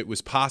feel that it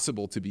was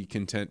possible to be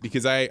content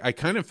because I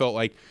kind of felt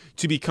like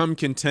to become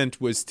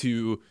content was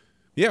to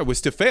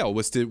fail,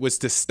 was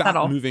to stop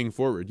Settle. moving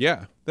forward.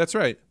 Yeah, that's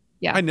right.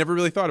 Yeah. I never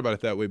really thought about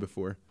it that way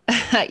before.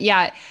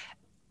 Yeah.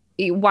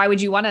 Why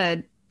would you want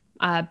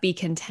to be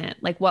content?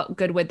 Like what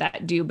good would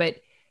that do? But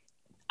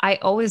I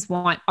always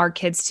want our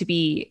kids to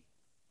be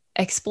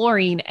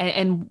exploring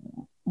and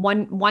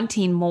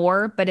wanting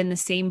more, but in the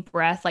same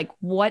breath, like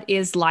what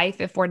is life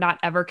if we're not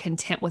ever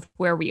content with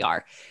where we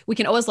are? We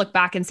can always look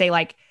back and say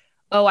like,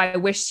 oh, I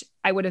wish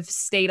I would have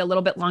stayed a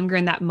little bit longer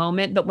in that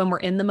moment. But when we're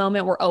in the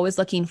moment, we're always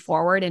looking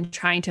forward and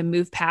trying to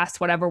move past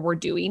whatever we're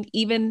doing,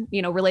 even,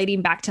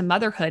 relating back to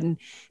motherhood and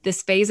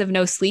this phase of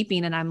no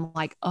sleeping. And I'm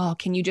like, oh,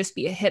 can you just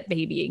be a hit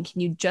baby? And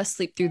can you just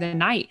sleep through the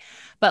night?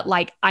 But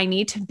like, I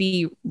need to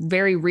be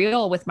very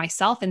real with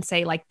myself and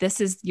say like, this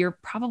is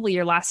probably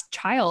your last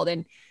child,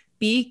 and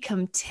be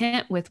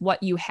content with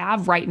what you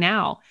have right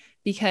now,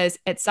 because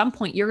at some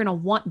point you're going to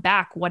want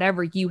back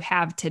whatever you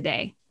have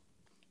today.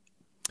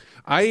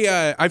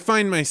 I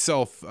find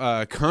myself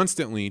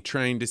constantly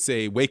trying to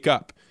say, wake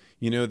up,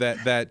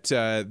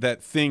 that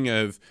thing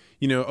of,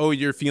 oh,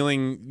 you're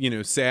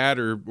feeling, sad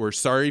or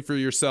sorry for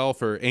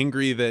yourself or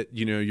angry that,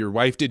 your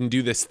wife didn't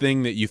do this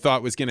thing that you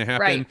thought was going to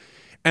happen. Right.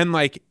 And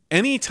like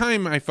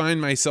anytime I find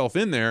myself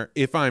in there,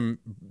 if I'm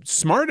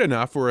smart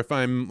enough or if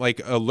I'm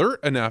like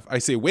alert enough, I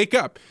say, wake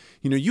up.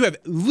 You have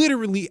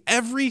literally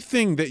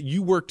everything that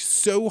you worked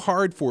so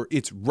hard for.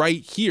 It's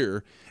right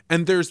here.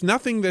 And there's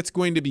nothing that's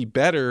going to be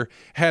better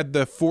had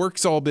the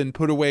forks all been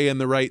put away in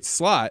the right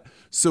slot.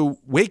 So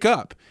wake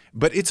up.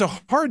 But it's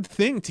a hard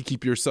thing to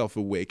keep yourself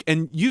awake.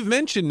 And you've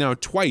mentioned now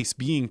twice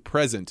being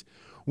present.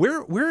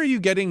 Where are you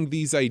getting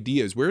these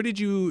ideas? Where did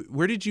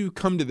you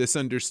come to this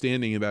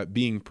understanding about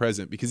being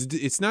present? Because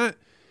it's not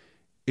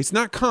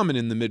common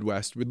in the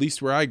Midwest, at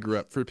least where I grew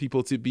up, for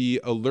people to be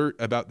alert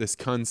about this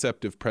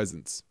concept of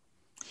presence.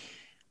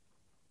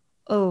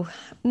 Oh,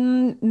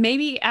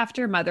 maybe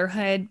after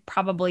motherhood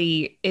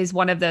probably is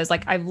one of those.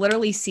 Like I've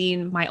literally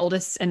seen my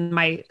oldest and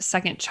my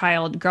second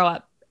child grow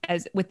up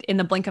as within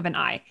the blink of an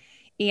eye.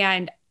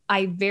 And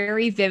I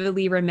very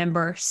vividly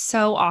remember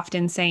so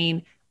often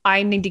saying,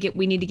 we need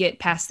to get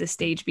past this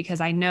stage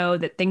because I know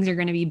that things are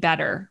going to be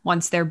better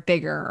once they're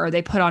bigger or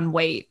they put on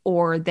weight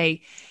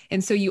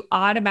and so you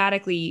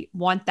automatically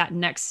want that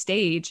next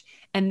stage,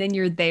 and then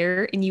you're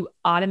there and you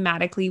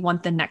automatically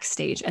want the next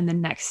stage and the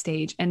next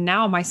stage. And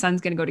now my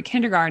son's going to go to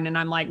kindergarten and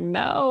I'm like,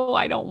 no,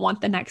 I don't want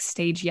the next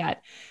stage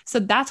yet. So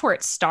that's where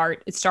it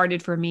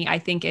started for me, I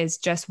think, is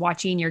just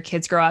watching your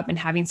kids grow up and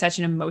having such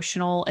an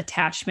emotional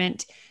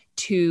attachment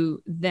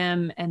to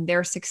them and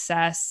their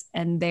success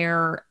and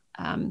their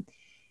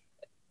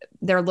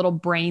little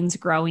brains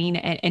growing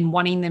and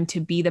wanting them to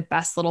be the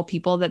best little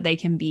people that they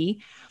can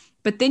be.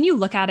 But then you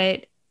look at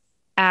it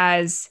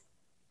as,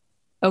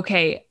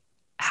 okay,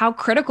 how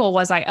critical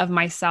was I of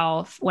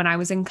myself when I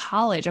was in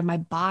college, of my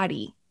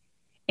body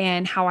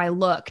and how I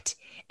looked?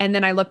 And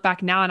then I look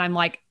back now and I'm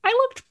like, I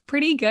looked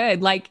pretty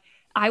good. Like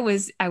I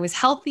was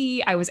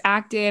healthy, I was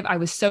active, I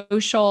was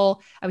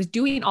social, I was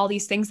doing all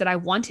these things that I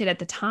wanted at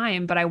the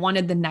time, but I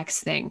wanted the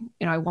next thing.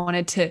 I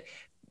wanted to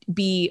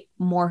be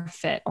more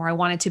fit, or I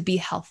wanted to be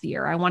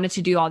healthier. I wanted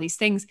to do all these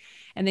things.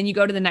 And then you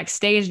go to the next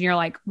stage and you're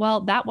like,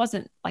 well, that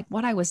wasn't like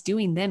what I was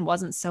doing then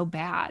wasn't so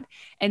bad.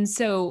 And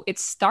so it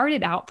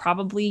started out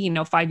probably,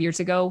 5 years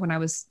ago when I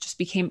was just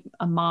became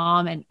a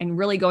mom and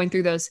really going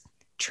through those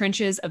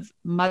trenches of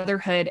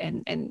motherhood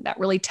and that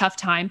really tough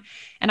time.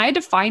 And I had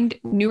to find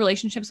new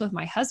relationships with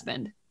my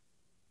husband.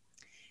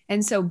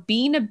 And so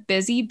being a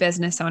busy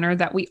business owner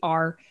that we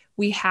are,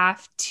 we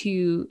have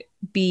to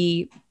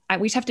be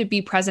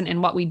present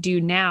in what we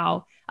do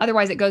now.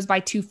 Otherwise it goes by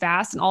too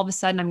fast. And all of a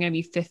sudden I'm going to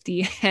be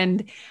 50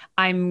 and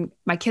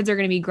my kids are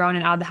going to be grown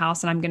and out of the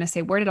house. And I'm going to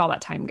say, where did all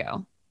that time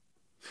go?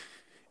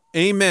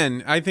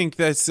 Amen. I think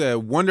that's a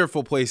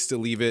wonderful place to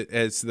leave it,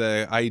 as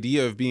the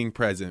idea of being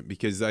present,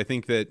 because I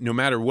think that no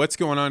matter what's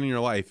going on in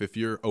your life, if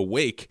you're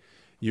awake,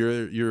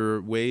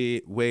 you're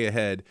way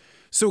ahead.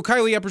 So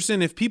Kylie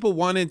Epperson, if people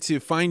wanted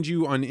to find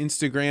you on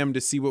Instagram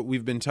to see what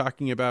we've been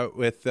talking about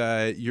with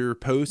your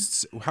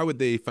posts, how would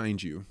they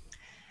find you?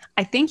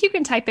 I think you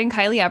can type in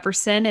Kylie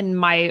Epperson and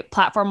my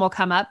platform will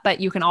come up,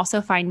 but you can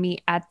also find me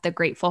at The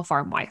Grateful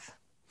Farm Wife.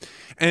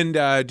 And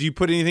do you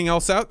put anything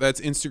else out? That's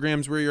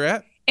Instagram's where you're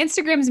at?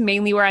 Instagram's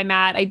mainly where I'm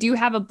at. I do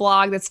have a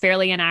blog that's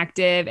fairly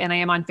inactive, and I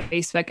am on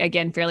Facebook,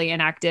 again, fairly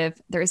inactive.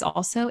 There is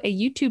also a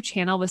YouTube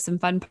channel with some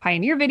fun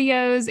Pioneer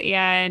videos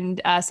and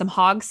some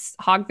hog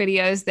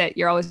videos that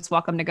you're always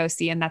welcome to go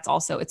see. And it's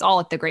all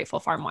at The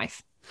Grateful Farm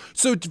Wife.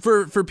 So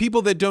for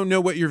people that don't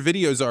know what your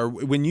videos are,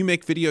 when you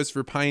make videos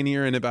for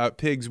Pioneer and about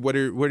pigs, what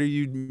are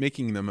you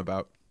making them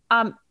about?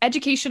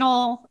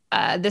 Educational.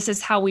 This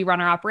is how we run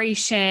our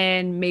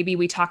operation. Maybe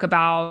we talk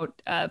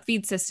about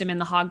feed system in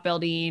the hog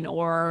building,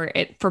 or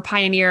for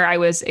Pioneer,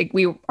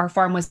 our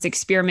farm was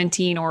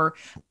experimenting or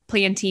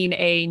planting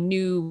a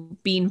new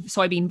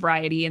soybean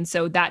variety. And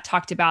so that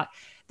talked about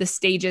the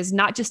stages,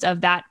 not just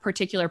of that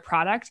particular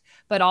product,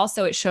 but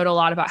also it showed a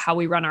lot about how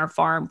we run our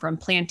farm, from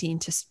planting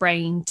to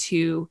spraying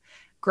to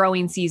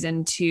growing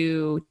season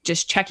to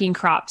just checking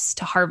crops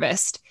to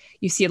harvest.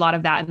 You see a lot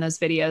of that in those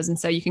videos. And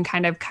so you can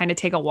kind of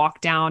take a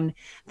walk down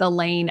the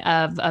lane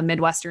of a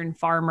Midwestern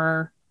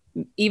farmer,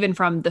 even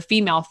from the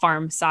female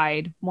farm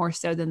side, more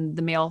so than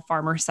the male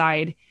farmer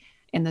side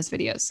in those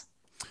videos.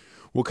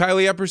 Well,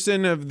 Kylie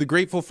Epperson of The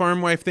Grateful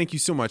Farm Wife, thank you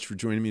so much for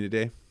joining me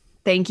today.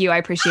 Thank you. I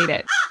appreciate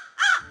it.